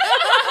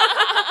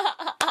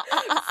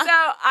 So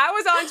I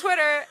was on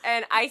Twitter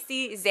and I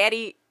see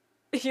Zaddy,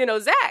 you know,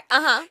 Zac.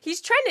 He's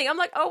trending. I'm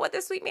like, oh, what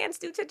the sweet man's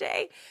do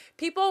today?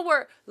 People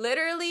were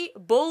literally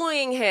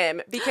bullying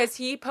him because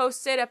he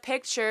posted a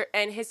picture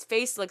and his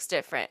face looks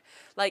different.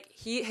 Like,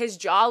 his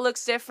jaw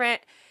looks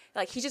different.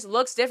 Like, he just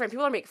looks different.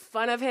 People are making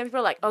fun of him. People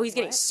are like, oh, he's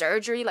getting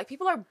surgery. Like,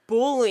 people are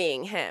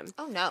bullying him.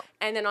 Oh, no.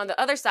 And then on the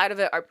other side of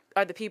it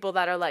are the people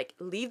that are like,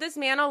 leave this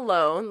man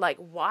alone. Like,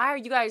 why are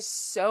you guys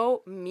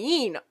so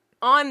mean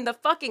on the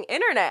fucking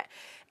internet?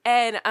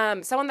 And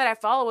someone that I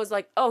follow was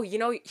like, oh, you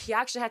know, he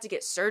actually had to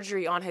get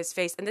surgery on his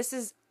face. And this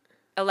is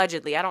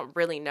allegedly, I don't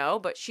really know,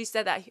 but she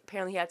said that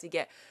apparently he had to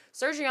get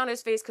surgery on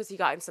his face because he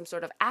got in some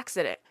sort of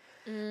accident.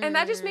 And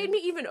that just made me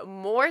even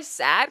more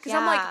sad because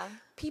I'm like,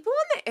 people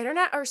on the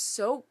internet are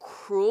so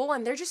cruel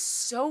and they're just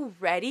so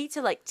ready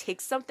to, like,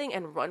 take something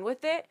and run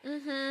with it. And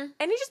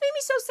it just made me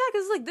so sad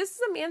because, like, this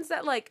is a man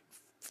that, like,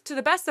 to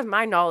the best of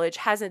my knowledge,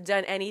 hasn't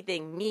done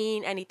anything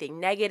mean,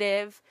 anything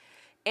negative.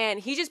 And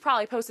he just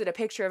probably posted a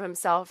picture of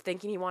himself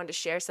thinking he wanted to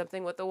share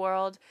something with the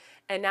world.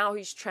 And now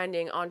he's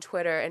trending on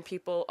Twitter and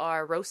people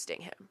are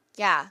roasting him.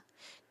 Yeah.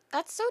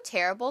 That's so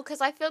terrible because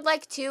I feel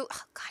like, too,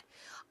 oh, God,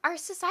 our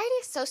society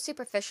is so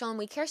superficial and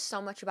we care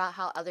so much about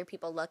how other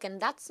people look, and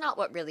that's not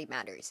what really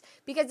matters.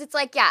 Because it's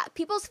like, yeah,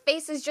 people's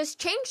faces just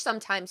change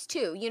sometimes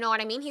too. You know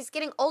what I mean? He's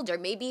getting older.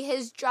 Maybe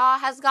his jaw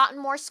has gotten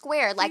more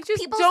square. Like, you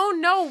just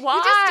don't know why.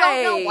 You just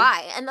don't know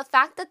why. And the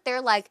fact that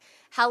they're like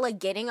hella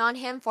getting on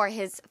him for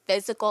his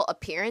physical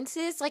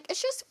appearances, like,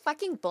 it's just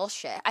fucking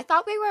bullshit. I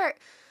thought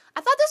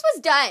this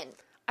was done.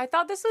 I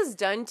thought this was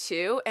done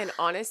too, and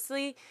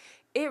honestly,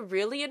 it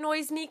really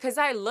annoys me because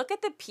I look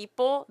at the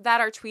people that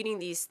are tweeting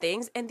these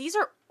things, and these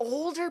are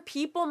older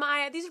people,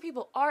 Maya. These are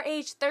people our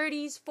age,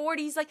 30s,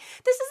 40s. Like,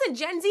 this isn't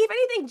Gen Z. If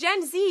anything,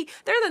 Gen Z,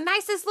 they're the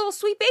nicest little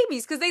sweet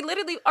babies because they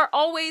literally are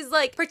always,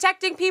 like,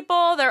 protecting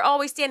people. They're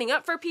always standing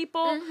up for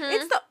people.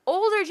 It's the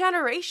older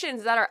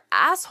generations that are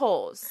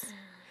assholes.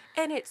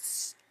 And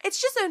it's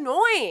just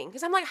annoying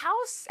because I'm like, how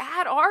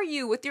sad are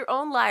you with your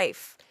own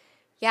life?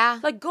 Yeah.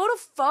 Like, go to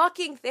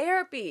fucking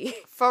therapy.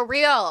 For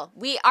real.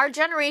 Our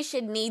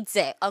generation needs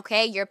it,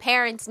 okay? Your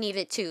parents need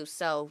it too,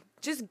 so...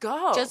 Just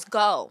go. Just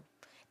go.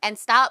 And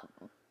stop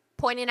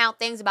pointing out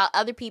things about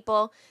other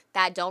people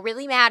that don't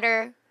really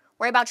matter.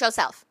 Worry about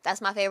yourself.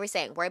 That's my favorite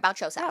saying. Worry about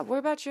yourself. Yeah, worry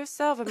about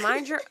yourself and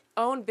mind your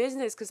own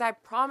business because I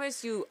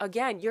promise you,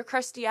 again, your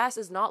crusty ass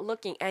is not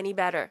looking any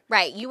better.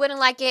 Right. You wouldn't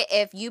like it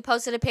if you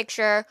posted a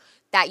picture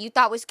that you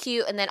thought was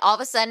cute and then all of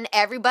a sudden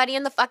everybody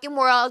in the fucking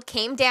world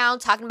came down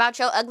talking about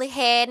your ugly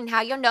head and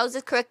how your nose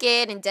is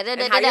crooked and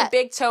da-da-da-da-da. And how your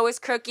big toe is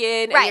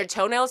crooked and your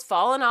toenail's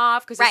falling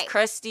off because it's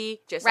crusty,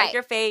 just like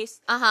your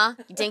face. You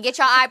didn't get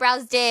your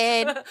eyebrows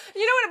did. You know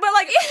what? But,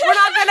 like, we're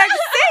not going to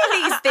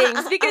say these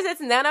things because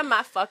it's none of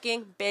my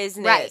fucking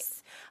business. Right.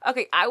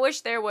 Okay, I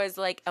wish there was,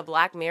 like, a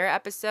Black Mirror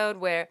episode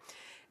where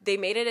they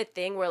made it a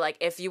thing where, like,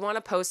 if you want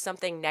to post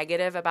something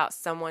negative about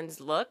someone's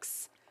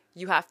looks,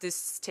 you have to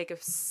take a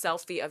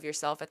selfie of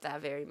yourself at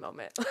that very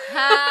moment.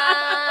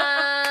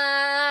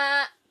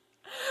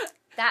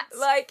 That's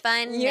like,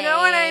 funny. You know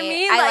what I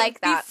mean? I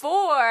like that.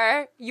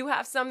 Before you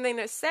have something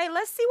to say,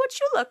 let's see what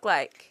you look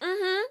like.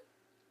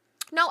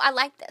 No, I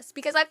like this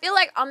because I feel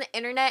like on the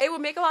internet... It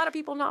would make a lot of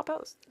people not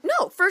post.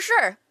 No, for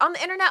sure. On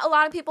the internet, a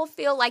lot of people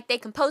feel like they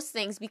can post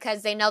things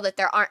because they know that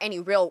there aren't any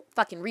real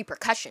fucking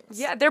repercussions.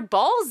 Yeah, they're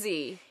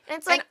ballsy. And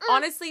it's like...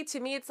 honestly, to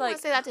me, it's like...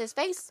 say that to his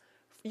face.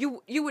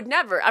 You would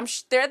never.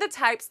 They're the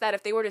types that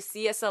if they were to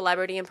see a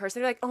celebrity in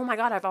person, they're like, oh my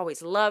God, I've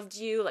always loved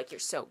you. Like, you're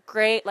so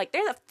great. Like,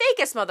 they're the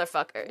fakest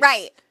motherfuckers.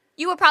 Right.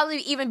 You would probably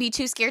even be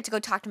too scared to go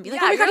talk to him. Be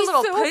like, oh my God, you're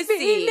little so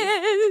pussy.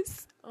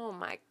 famous. Oh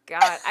my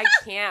God. I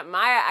can't.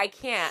 Maya, I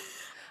can't.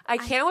 I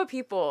can't with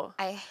people.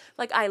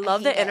 I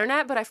love the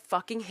internet, but I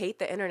fucking hate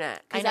the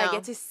internet. Because I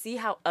get to see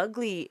how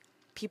ugly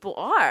people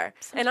are.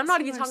 And I'm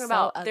not even talking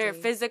about their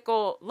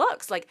physical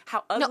looks, like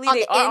how ugly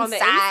they are on the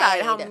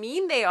inside, how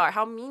mean they are,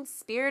 how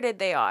mean-spirited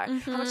they are,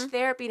 how much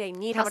therapy they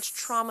need, how much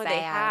trauma they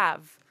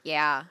have.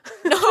 Yeah.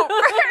 No,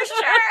 for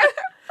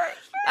sure.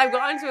 I've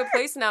gotten to a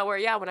place now where,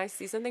 when I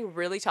see something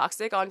really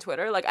toxic on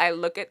Twitter, like I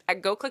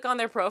go click on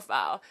their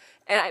profile,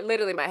 and I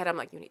literally in my head, I'm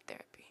like, you need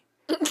therapy.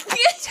 I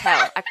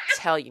can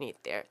tell you need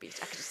therapy.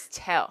 I can just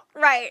tell.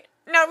 Right.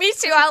 No, me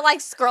too. I'll like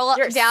scroll up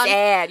down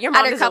sad. Your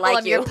mom at a couple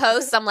of you. your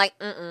posts. I'm like,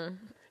 mm-mm.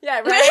 Yeah,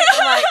 right?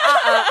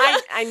 I'm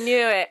like, I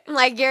knew it. I'm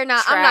like, you're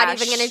not, Trash. I'm not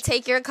even going to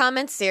take your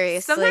comments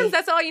seriously. Sometimes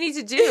that's all you need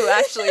to do,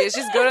 actually, is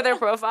just go to their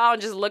profile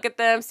and just look at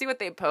them, see what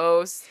they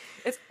post.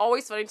 It's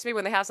always funny to me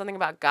when they have something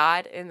about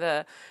God in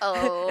the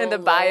in the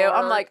bio. Lord.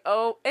 I'm like,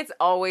 oh, it's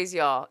always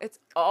y'all. It's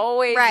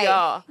always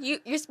y'all.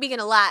 You're speaking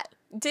a lot.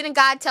 Didn't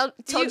God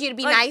told you to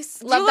be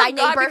nice? Love thy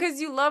neighbor? God because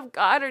you love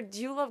God, or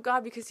do you love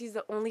God because he's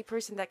the only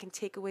person that can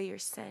take away your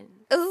sin?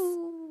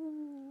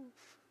 Ooh.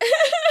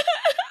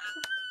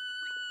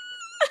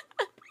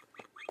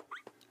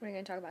 We're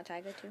going to talk about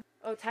Tyga, too.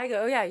 Oh,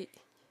 Tyga. Oh, yeah. You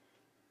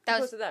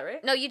posted that,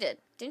 right? No, you did.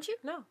 Didn't you?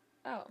 No.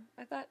 Oh,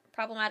 I thought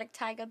problematic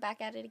Tyga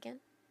back at it again.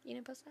 You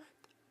didn't post that?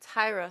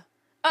 Tyra.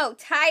 Oh,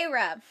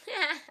 Tyra.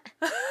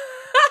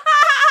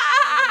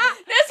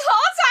 This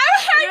whole time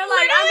you're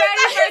like, I'm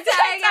ready for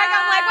Tyga.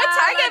 I'm like, what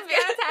Tyga?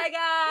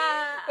 Tyga.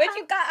 What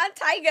you got on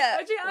Tyga?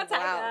 What you got on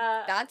Tyga?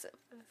 Wow, that's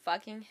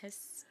fucking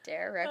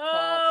hysterical.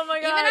 Oh my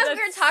god! Even as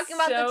we were talking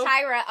about the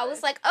Tyra, I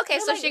was like, okay,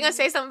 so she's gonna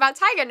say something about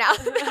Tyga now.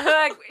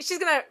 Like, she's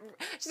gonna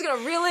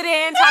reel it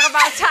in, talk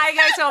about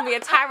Tyga. It's gonna be a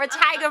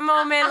Tyga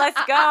moment.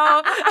 Let's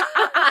go.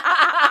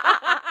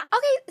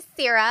 Okay,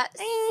 Sarah.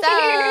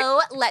 So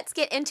let's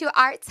get into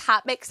our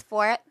topics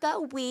for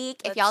the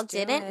week. If y'all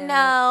didn't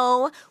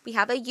know, we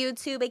have a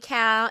YouTube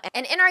account,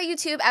 and in our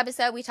YouTube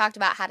episode, we talked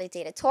about how to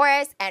date a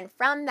Taurus, and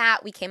from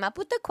that, we came up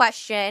with the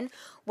question: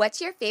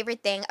 what's your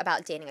favorite thing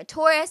about dating a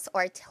Taurus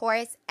or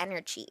Taurus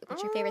energy?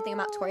 What's your favorite thing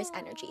about Taurus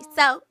energy?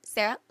 So,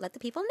 Sarah, let the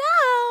people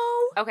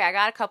know. Okay, I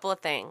got a couple of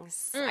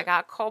things.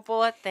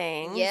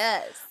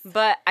 Yes.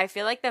 But I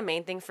feel like the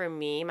main thing for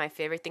me, my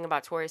favorite thing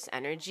about Taurus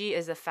energy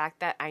is the fact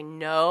that I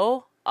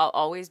know I'll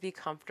always be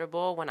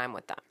comfortable when I'm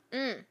with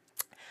them.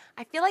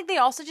 I feel like they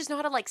also just know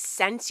how to like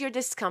sense your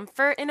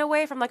discomfort in a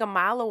way from like a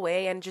mile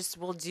away and just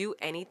will do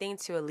anything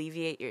to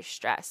alleviate your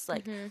stress.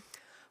 Like,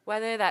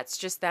 whether that's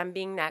just them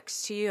being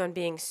next to you and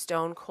being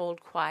stone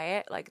cold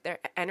quiet, like their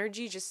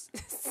energy just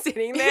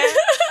sitting there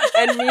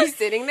and me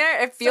sitting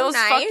there, it feels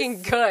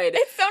fucking good.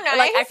 It's so nice.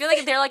 Like, I feel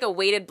like they're like a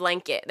weighted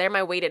blanket. They're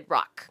my weighted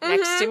rock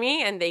next to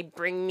me, and they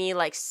bring me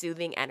like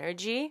soothing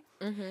energy.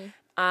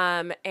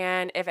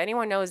 And if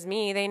anyone knows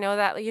me, they know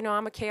that, you know,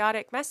 I'm a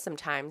chaotic mess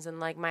sometimes,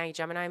 and like my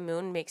Gemini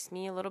moon makes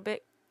me a little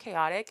bit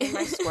chaotic, and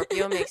my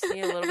Scorpio makes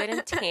me a little bit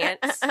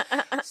intense.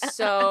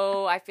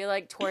 So I feel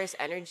like Taurus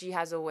energy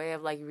has a way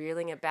of like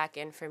reeling it back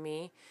in for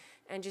me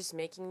and just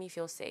making me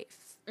feel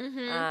safe.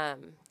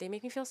 They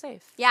make me feel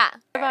safe. Yeah.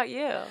 What about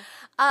you?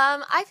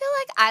 I feel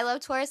like I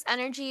love Taurus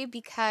energy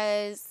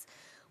because,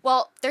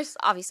 well, there's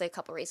obviously a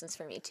couple reasons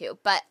for me too,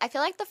 but I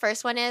feel like the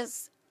first one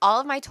is all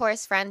of my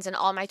Taurus friends and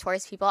all my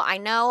Taurus people, I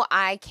know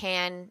I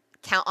can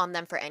count on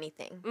them for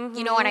anything.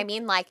 You know what I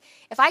mean? Like,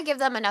 if I give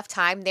them enough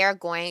time, they're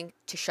going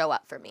to show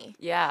up for me.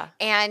 Yeah.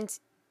 And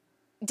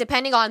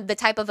depending on the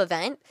type of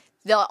event,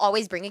 they'll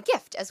always bring a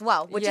gift as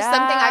well, which is something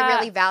I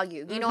really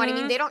value. You know what I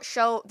mean? They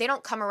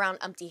don't come around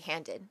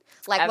empty-handed.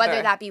 Like,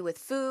 whether that be with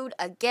food,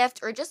 a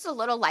gift, or just a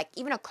little, like,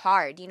 even a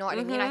card. You know what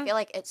I mean? I feel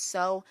like it's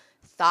so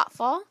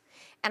thoughtful,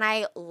 and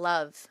I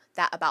love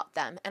that about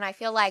them. And I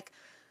feel like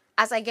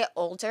as I get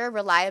older,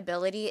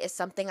 reliability is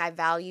something I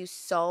value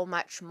so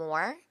much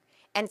more.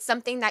 And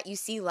something that you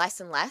see less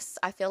and less,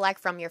 I feel like,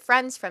 from your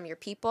friends, from your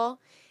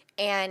people.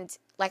 And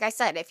like I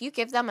said, if you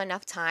give them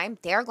enough time,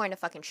 they're going to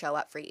fucking show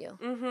up for you.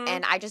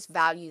 And I just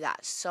value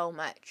that so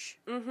much.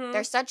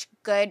 They're such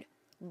good,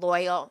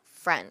 loyal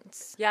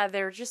friends. Yeah,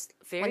 they're just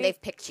very when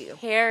they've picked you.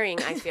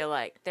 Caring, I feel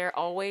like. They're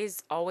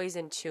always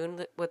in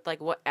tune with like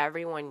what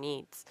everyone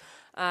needs.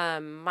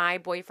 My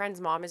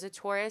boyfriend's mom is a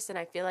Taurus, and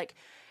I feel like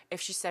if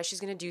she says she's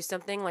going to do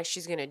something, like,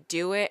 she's going to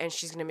do it, and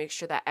she's going to make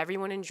sure that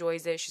everyone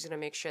enjoys it. She's going to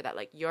make sure that,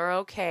 like, you're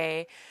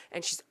okay.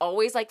 And she's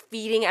always, like,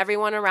 feeding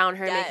everyone around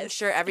her, making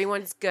sure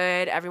everyone's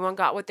good, everyone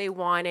got what they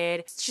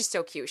wanted. She's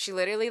so cute. She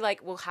literally,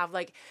 like, will have,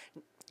 like,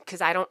 because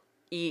I don't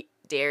eat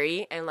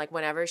dairy, and like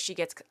whenever she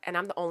gets, and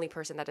I'm the only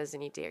person that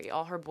doesn't eat dairy,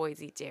 all her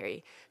boys eat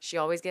dairy, she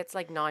always gets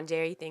like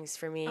non-dairy things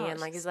for me, and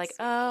like is like,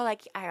 oh,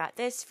 like I got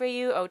this for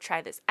you, oh,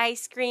 try this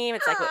ice cream,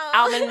 it's like with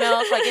almond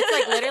milk, like it's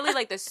like literally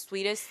like the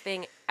sweetest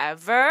thing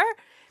ever.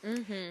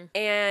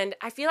 And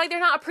I feel like they're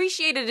not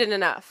appreciated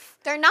enough.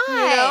 They're not,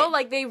 you know,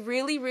 like they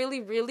really,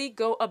 really, really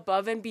go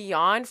above and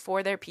beyond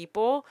for their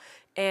people,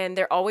 and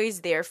they're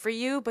always there for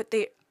you, but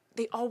they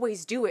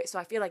always do it. So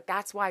I feel like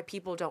that's why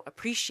people don't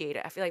appreciate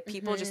it. I feel like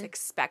people just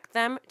expect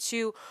them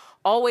to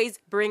always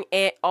bring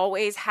it,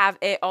 always have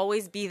it,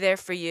 always be there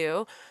for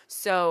you.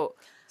 So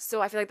So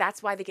I feel like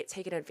that's why they get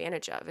taken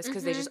advantage of, is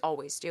because they just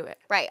always do it.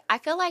 Right. I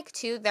feel like,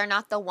 too, they're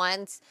not the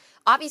ones,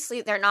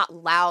 obviously, they're not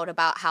loud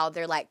about how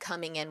they're, like,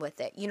 coming in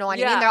with it. You know what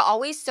I mean? They're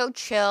always so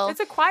chill.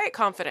 It's a quiet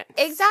confidence.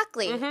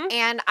 Exactly.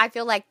 And I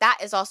feel like that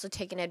is also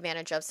taken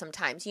advantage of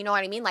sometimes. You know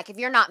what I mean? Like, if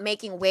you're not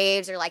making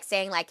waves or, like,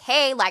 saying, like,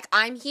 hey, like,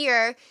 I'm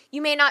here,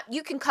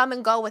 you can come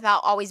and go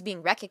without always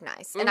being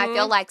recognized. And I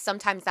feel like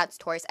sometimes that's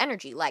Taurus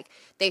energy. Like,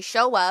 they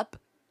show up,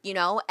 you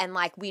know, and,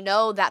 like, we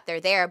know that they're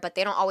there, but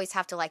they don't always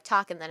have to, like,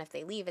 talk. And then if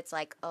they leave, it's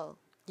like, oh.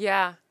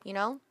 Yeah. You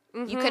know?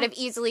 You could have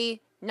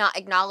easily not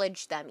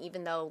acknowledged them,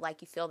 even though,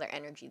 like, you feel their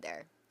energy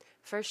there.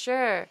 For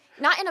sure.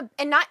 Not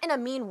in a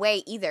mean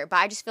way either, but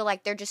I just feel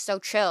like they're just so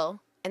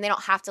chill, and they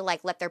don't have to,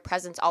 like, let their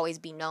presence always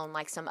be known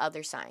like some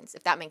other signs,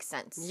 if that makes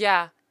sense.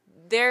 Yeah.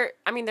 They're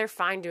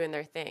fine doing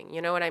their thing.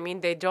 You know what I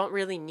mean? They don't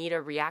really need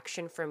a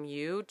reaction from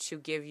you to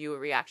give you a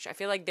reaction. I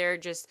feel like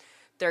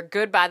they're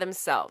good by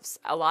themselves.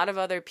 A lot of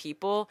other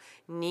people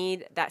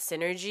need that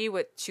synergy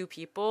with two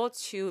people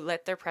to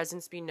let their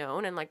presence be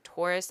known. And, like,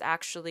 Taurus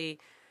actually,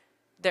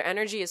 their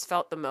energy is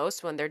felt the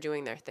most when they're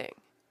doing their thing.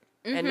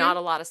 And not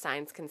a lot of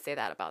signs can say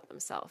that about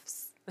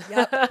themselves.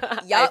 Yep.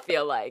 I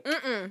feel like.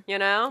 You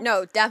know?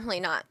 No, definitely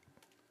not.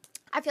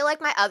 I feel like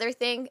my other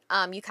thing,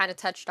 you kind of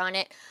touched on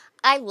it.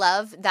 I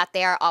love that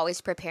they are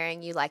always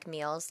preparing you, like,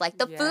 meals. Like,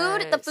 the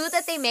food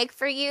that they make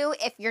for you,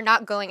 if you're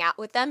not going out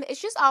with them,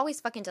 it's just always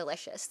fucking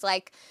delicious.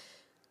 Like,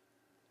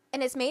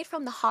 and it's made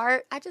from the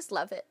heart. I just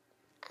love it.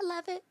 I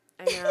love it.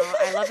 I know.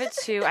 I love it,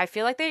 too. I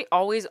feel like they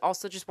always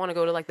also just want to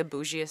go to, like, the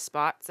bougiest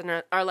spots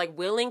and are like,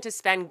 willing to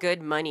spend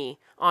good money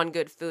on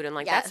good food. And,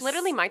 like, that's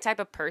literally my type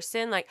of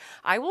person. Like,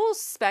 I will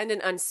spend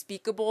an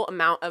unspeakable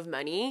amount of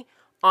money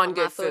on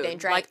good food and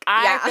drink. Like,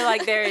 I feel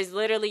like there is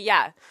literally,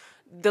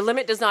 the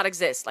limit does not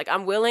exist. Like,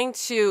 I'm willing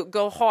to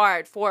go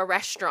hard for a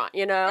restaurant,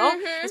 you know?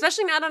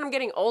 Especially now that I'm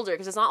getting older,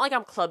 because it's not like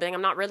I'm clubbing.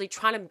 I'm not really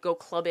trying to go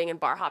clubbing and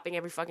bar hopping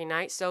every fucking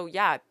night. So,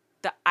 yeah,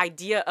 the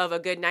idea of a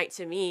good night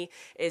to me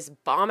is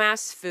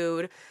bomb-ass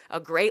food, a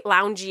great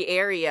loungy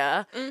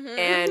area,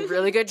 and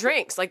really good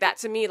drinks. Like, that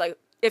to me, like,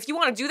 if you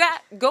want to do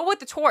that, go with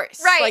the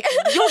Taurus. Right. Like,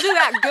 you'll do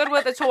that good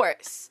with the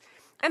Taurus.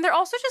 And they're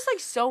also just, like,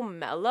 so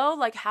mellow.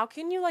 Like, how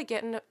can you, like,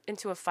 get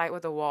into a fight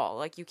with a wall?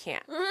 Like, you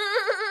can't.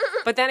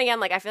 But then again,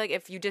 like, I feel like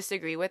if you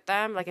disagree with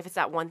them, like, if it's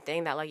that one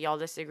thing that, like, y'all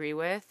disagree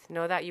with,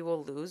 know that you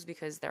will lose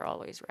because they're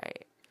always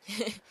right.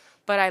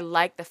 But I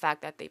like the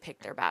fact that they pick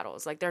their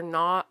battles. Like, they're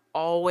not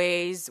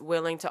always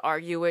willing to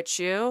argue with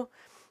you.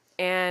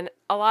 And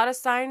a lot of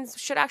signs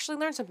should actually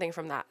learn something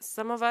from that.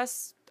 Some of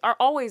us are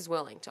always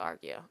willing to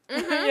argue.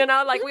 You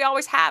know, like, we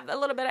always have a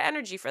little bit of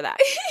energy for that.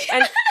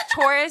 And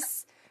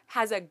Taurus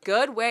has a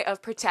good way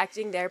of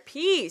protecting their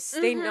peace.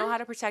 They know how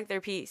to protect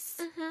their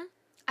peace.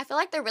 I feel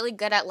like they're really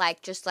good at,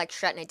 like, just, like,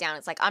 shutting it down.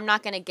 It's like, I'm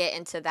not going to get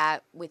into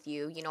that with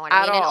you, you know what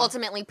I mean? And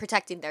ultimately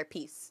protecting their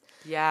peace.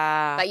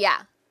 Yeah. But,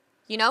 yeah.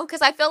 You know?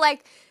 Because I feel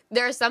like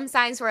there are some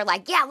signs where,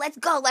 like, yeah, let's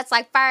go. Let's,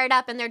 like, fire it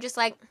up. And they're just,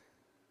 like...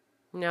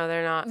 No,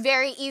 they're not.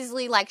 Very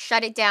easily, like,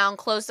 shut it down,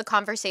 close the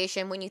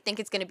conversation when you think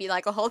it's going to be,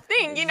 like, a whole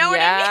thing. You know what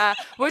I mean?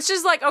 Which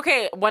is, like,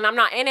 okay, when I'm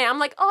not in it, I'm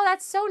like, oh,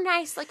 that's so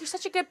nice. Like, you're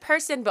such a good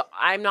person. But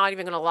I'm not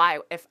even going to lie.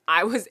 If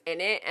I was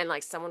in it and,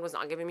 like, someone was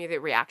not giving me the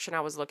reaction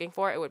I was looking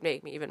for, it would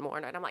make me even more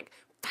annoyed. I'm like,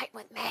 fight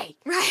with me.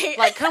 Right.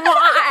 Like, come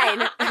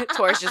on.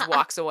 Taurus just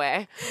walks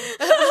away.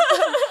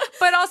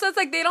 But also, it's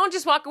like, they don't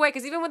just walk away.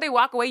 Because even when they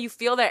walk away, you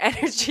feel their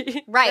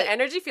energy. Right. Their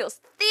energy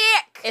feels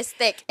thick. It's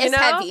thick. It's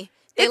heavy.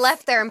 They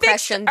left their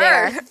impression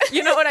there.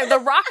 You know what I mean? The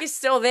rock is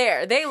still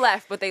there. They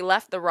left, but they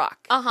left the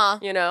rock.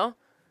 You know?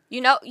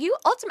 You know,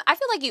 I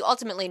feel like you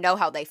ultimately know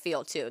how they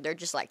feel, too. They're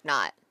just, like,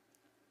 not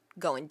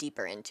going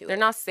deeper into it. They're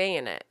not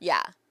saying it.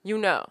 Yeah. You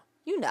know.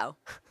 You know.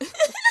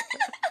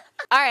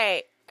 All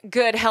right.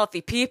 Good,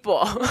 healthy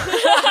people.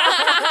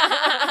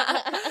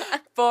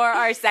 For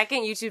our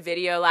second YouTube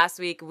video last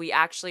week,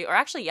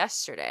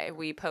 yesterday,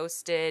 we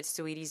posted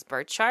Saweetie's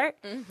birth chart.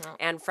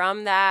 And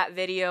from that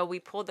video, we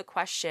pulled the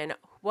question,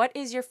 what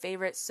is your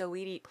favorite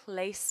Saweetie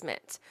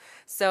placement?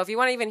 So if you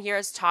want to even hear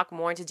us talk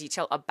more into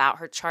detail about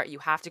her chart, you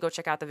have to go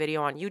check out the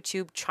video on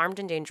YouTube, Charmed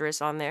and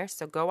Dangerous on there.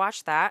 So go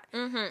watch that.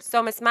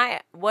 So Miss Maya,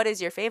 what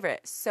is your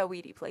favorite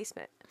Saweetie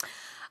placement?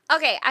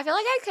 Okay, I feel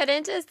like I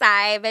couldn't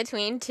decide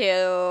between two.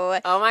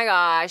 Oh my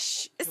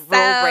gosh. Rule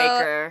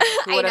breaker.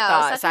 Who would have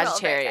thought?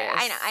 Sagittarius.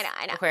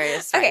 I know.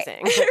 Aquarius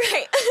rising. Okay.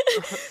 Right.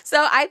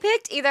 So I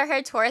picked either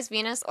her Taurus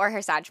Venus or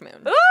her Sag Moon.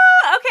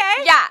 Ooh,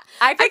 okay. Yeah.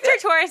 I picked her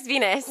Taurus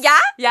Venus. Yeah?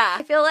 Yeah.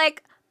 I feel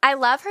like I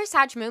love her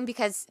Sag Moon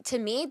because to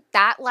me,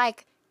 that,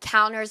 like,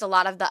 counters a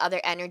lot of the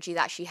other energy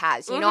that she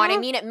has. You know what I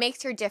mean? It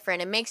makes her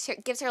different.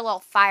 It gives her a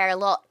little fire, a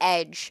little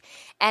edge.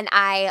 And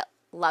I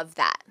love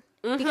that.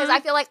 Because I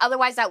feel like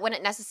otherwise that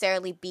wouldn't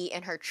necessarily be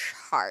in her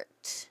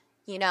chart,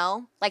 you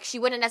know? Like, she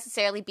wouldn't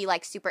necessarily be,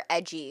 like, super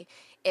edgy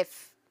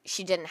if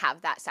she didn't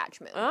have that Sag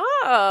Moon.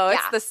 Oh,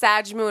 it's the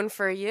Sag Moon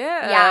for you.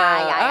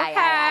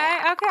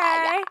 Yeah.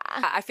 Okay.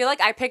 I feel like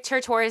I picked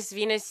her Taurus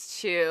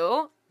Venus,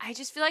 too. I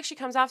just feel like she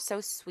comes off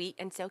so sweet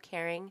and so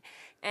caring.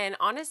 And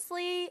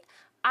honestly,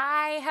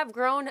 I have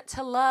grown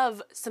to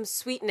love some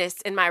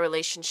sweetness in my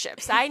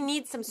relationships. I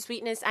need some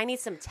sweetness. I need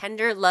some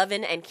tender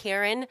loving and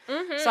caring.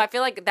 So I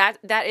feel like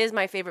that is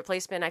my favorite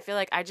placement. I feel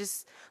like I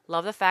just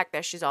love the fact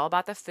that she's all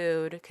about the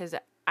food, because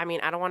I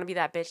mean, I don't want to be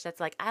that bitch that's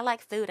like, I like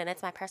food and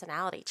it's my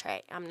personality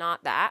trait. I'm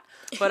not that.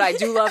 But I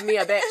do love me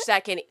a bitch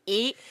that can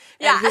eat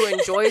and who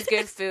enjoys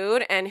good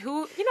food, and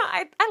who, you know,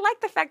 I like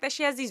the fact that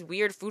she has these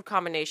weird food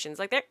combinations.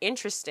 Like, they're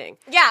interesting.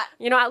 Yeah.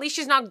 You know, at least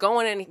she's not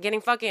going and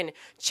getting fucking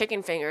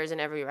chicken fingers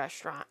in every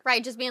restaurant.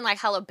 Right, just being like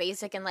hella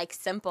basic and like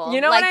simple. You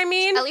know like, what I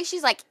mean? At least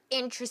she's like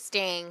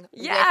interesting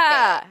with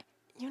Yeah. it.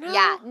 You know?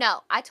 Yeah,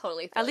 no, I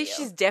totally feel At least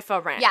you. she's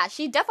different. Yeah,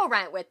 she's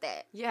different with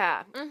it.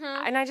 Yeah.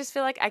 And I just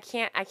feel like I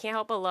can't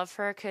help but love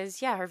her,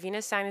 because, yeah, her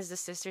Venus sign is the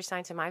sister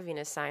sign to my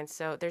Venus sign.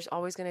 So there's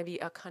always going to be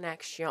a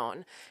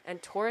connection.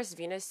 And Taurus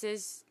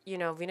Venuses, you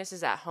know, Venus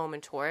is at home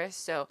in Taurus.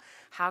 So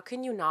how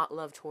can you not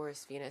love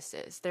Taurus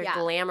Venuses? They're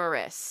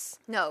glamorous.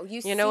 No,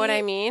 you know what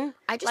I mean?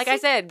 I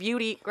said,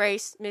 beauty,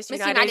 grace, Miss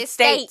United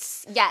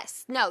States.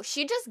 Yes. No,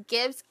 she just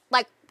gives,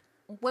 like,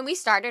 when we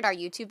started our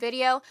YouTube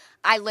video,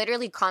 I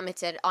literally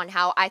commented on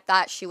how I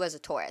thought she was a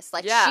Taurus.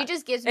 Like, she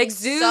just gives me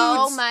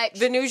so much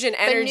Venusian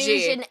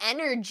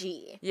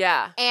energy.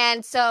 Yeah.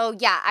 And so,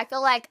 yeah, I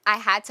feel like I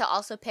had to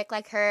also pick,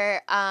 like,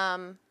 her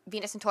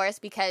Venus and Taurus,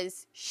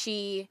 because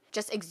she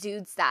just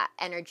exudes that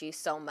energy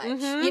so much.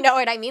 You know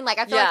what I mean? Like,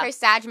 I feel like her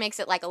Sag makes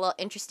it, like, a little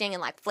interesting and,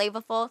 like,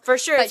 flavorful. For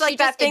sure. It's like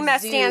that thing that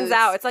stands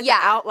out. It's like the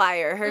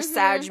outlier, her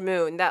Sag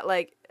moon, that,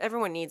 like,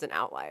 everyone needs an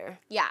outlier.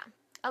 Yeah.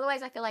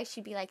 Otherwise, I feel like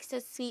she'd be, like, so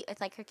sweet with,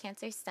 like, her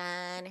Cancer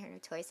sun, her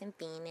Taurus and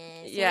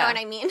Venus. You know what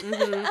I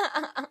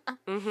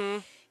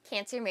mean?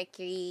 Cancer,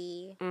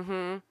 Mercury.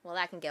 Well,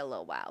 that can get a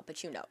little wild,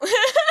 but you know.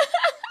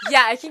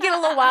 Yeah, it can get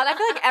a little wild. I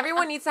feel like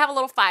everyone needs to have a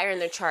little fire in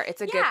their chart.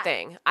 It's a good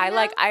thing.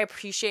 I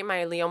appreciate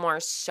my Leo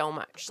Mars so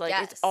much. Like,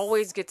 it's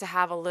always good to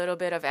have a little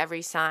bit of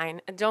every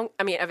sign. Of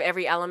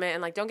every element.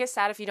 And, like, don't get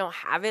sad if you don't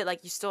have it.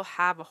 Like, you still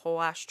have a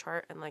whole ass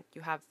chart, and, like,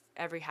 you have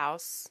every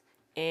house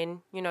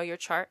in, you know, your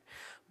chart.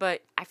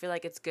 But I feel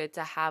like it's good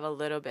to have a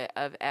little bit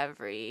of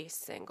every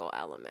single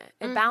element.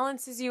 It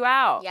balances you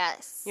out.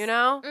 Yes. You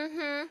know?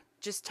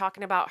 Just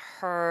talking about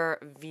her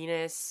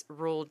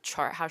Venus-ruled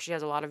chart, how she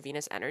has a lot of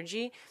Venus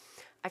energy.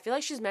 I feel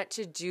like she's meant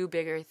to do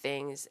bigger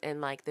things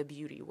in, like, the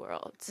beauty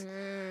world.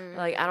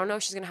 Like, I don't know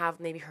if she's going to have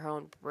maybe her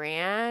own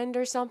brand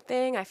or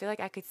something. I feel like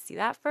I could see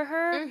that for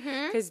her.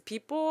 Because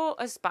people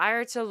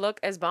aspire to look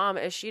as bomb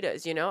as she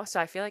does, you know? So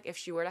I feel like if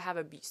she were to have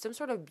some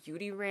sort of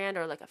beauty brand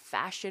or, like, a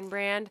fashion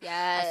brand,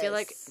 I feel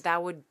like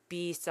that would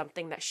be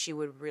something that she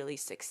would really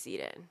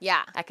succeed in.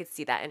 Yeah. I could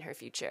see that in her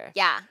future.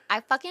 Yeah. I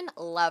fucking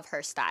love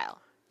her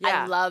style.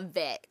 Yeah. I love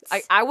it.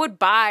 I would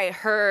buy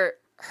her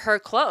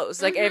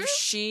clothes. Like, if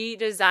she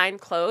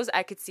designed clothes,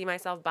 I could see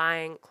myself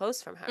buying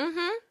clothes from her.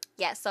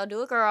 Yes, so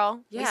do it,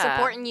 girl. Yeah, we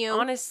supporting you.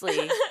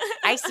 Honestly.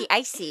 Icy.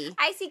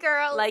 Icy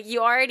girl. Like,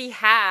 you already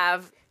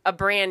have a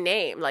brand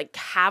name. Like,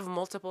 have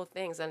multiple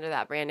things under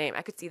that brand name.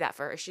 I could see that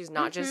for her. She's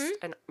not just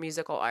a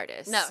musical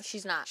artist. No,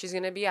 she's not. She's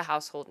going to be a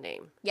household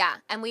name. Yeah,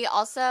 and we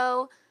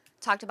also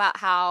talked about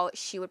how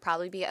she would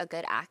probably be a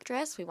good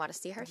actress. We want to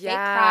see her fake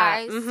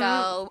cry.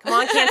 So come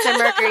on, Cancer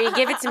Mercury,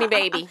 give it to me,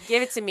 baby.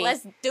 Give it to me.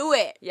 Let's do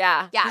it.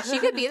 Yeah. Yeah, she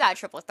could be that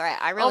triple threat.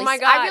 I really, oh my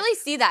God. I really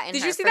see that in her.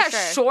 Did you see that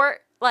short?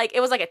 Like, it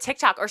was like a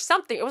TikTok or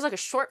something. It was like a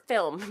short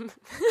film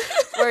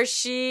where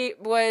she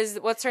was,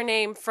 what's her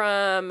name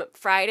from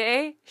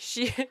Friday? Did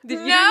you see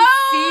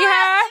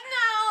her?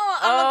 No.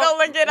 I'm gonna go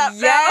look it up.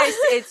 Yes,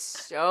 it's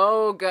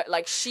so good.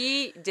 Like,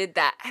 she did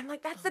that. I'm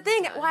like, that's the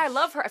thing. Why I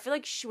love her. I feel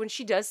like when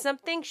she does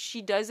something,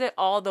 she does it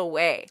all the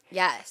way.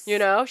 Yes. You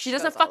know? She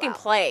doesn't fucking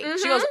play.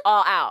 She goes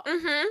all out.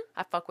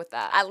 I fuck with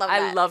that. I love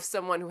that. I love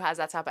someone who has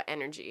that type of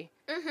energy.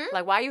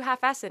 Like, why are you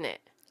half-assing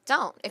it?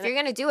 Don't. If you're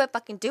gonna do it,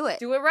 fucking do it.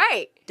 Do it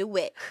right. Do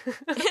it.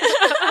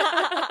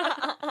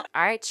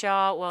 All right,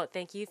 y'all. Well,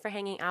 thank you for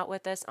hanging out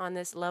with us on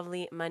this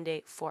lovely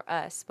Monday for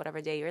us, whatever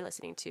day you're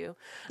listening to.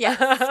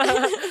 Yes.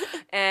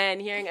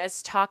 And hearing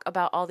us talk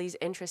about all these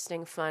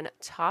interesting, fun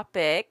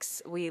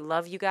topics. We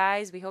love you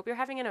guys. We hope you're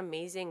having an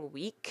amazing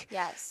week.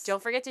 Yes.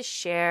 Don't forget to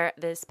share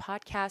this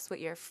podcast with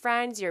your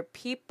friends, your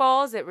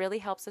peoples. It really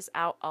helps us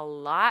out a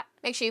lot.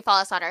 Make sure you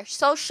follow us on our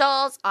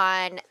socials.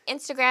 On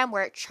Instagram,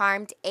 we're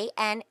Charmed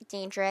AN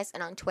Dangerous.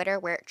 And on Twitter,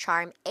 we're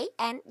Charmed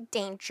AN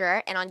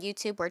Danger. And on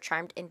YouTube, we're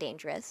Charmed and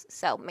Dangerous.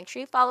 So make sure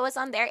you follow us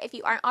on there if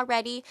you aren't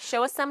already.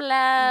 Show us some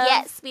love.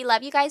 Yes, we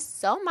love you guys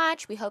so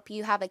much. We hope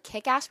you have a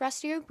kick-ass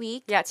rest of your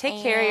week. Yeah,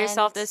 take care of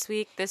yourself this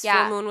week. This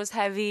full moon was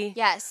heavy.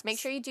 Yes, make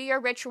sure you do your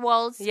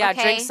rituals. Yeah,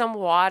 okay? drink some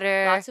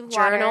water. Lots of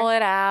water. Journal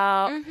it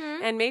out.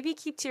 And maybe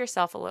keep to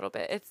yourself a little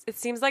bit. It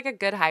seems like a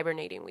good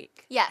hibernating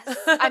week. Yes,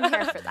 I'm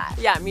here for that.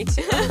 Yeah, me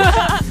too.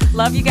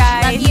 Love you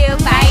guys. Love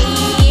you.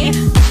 Bye.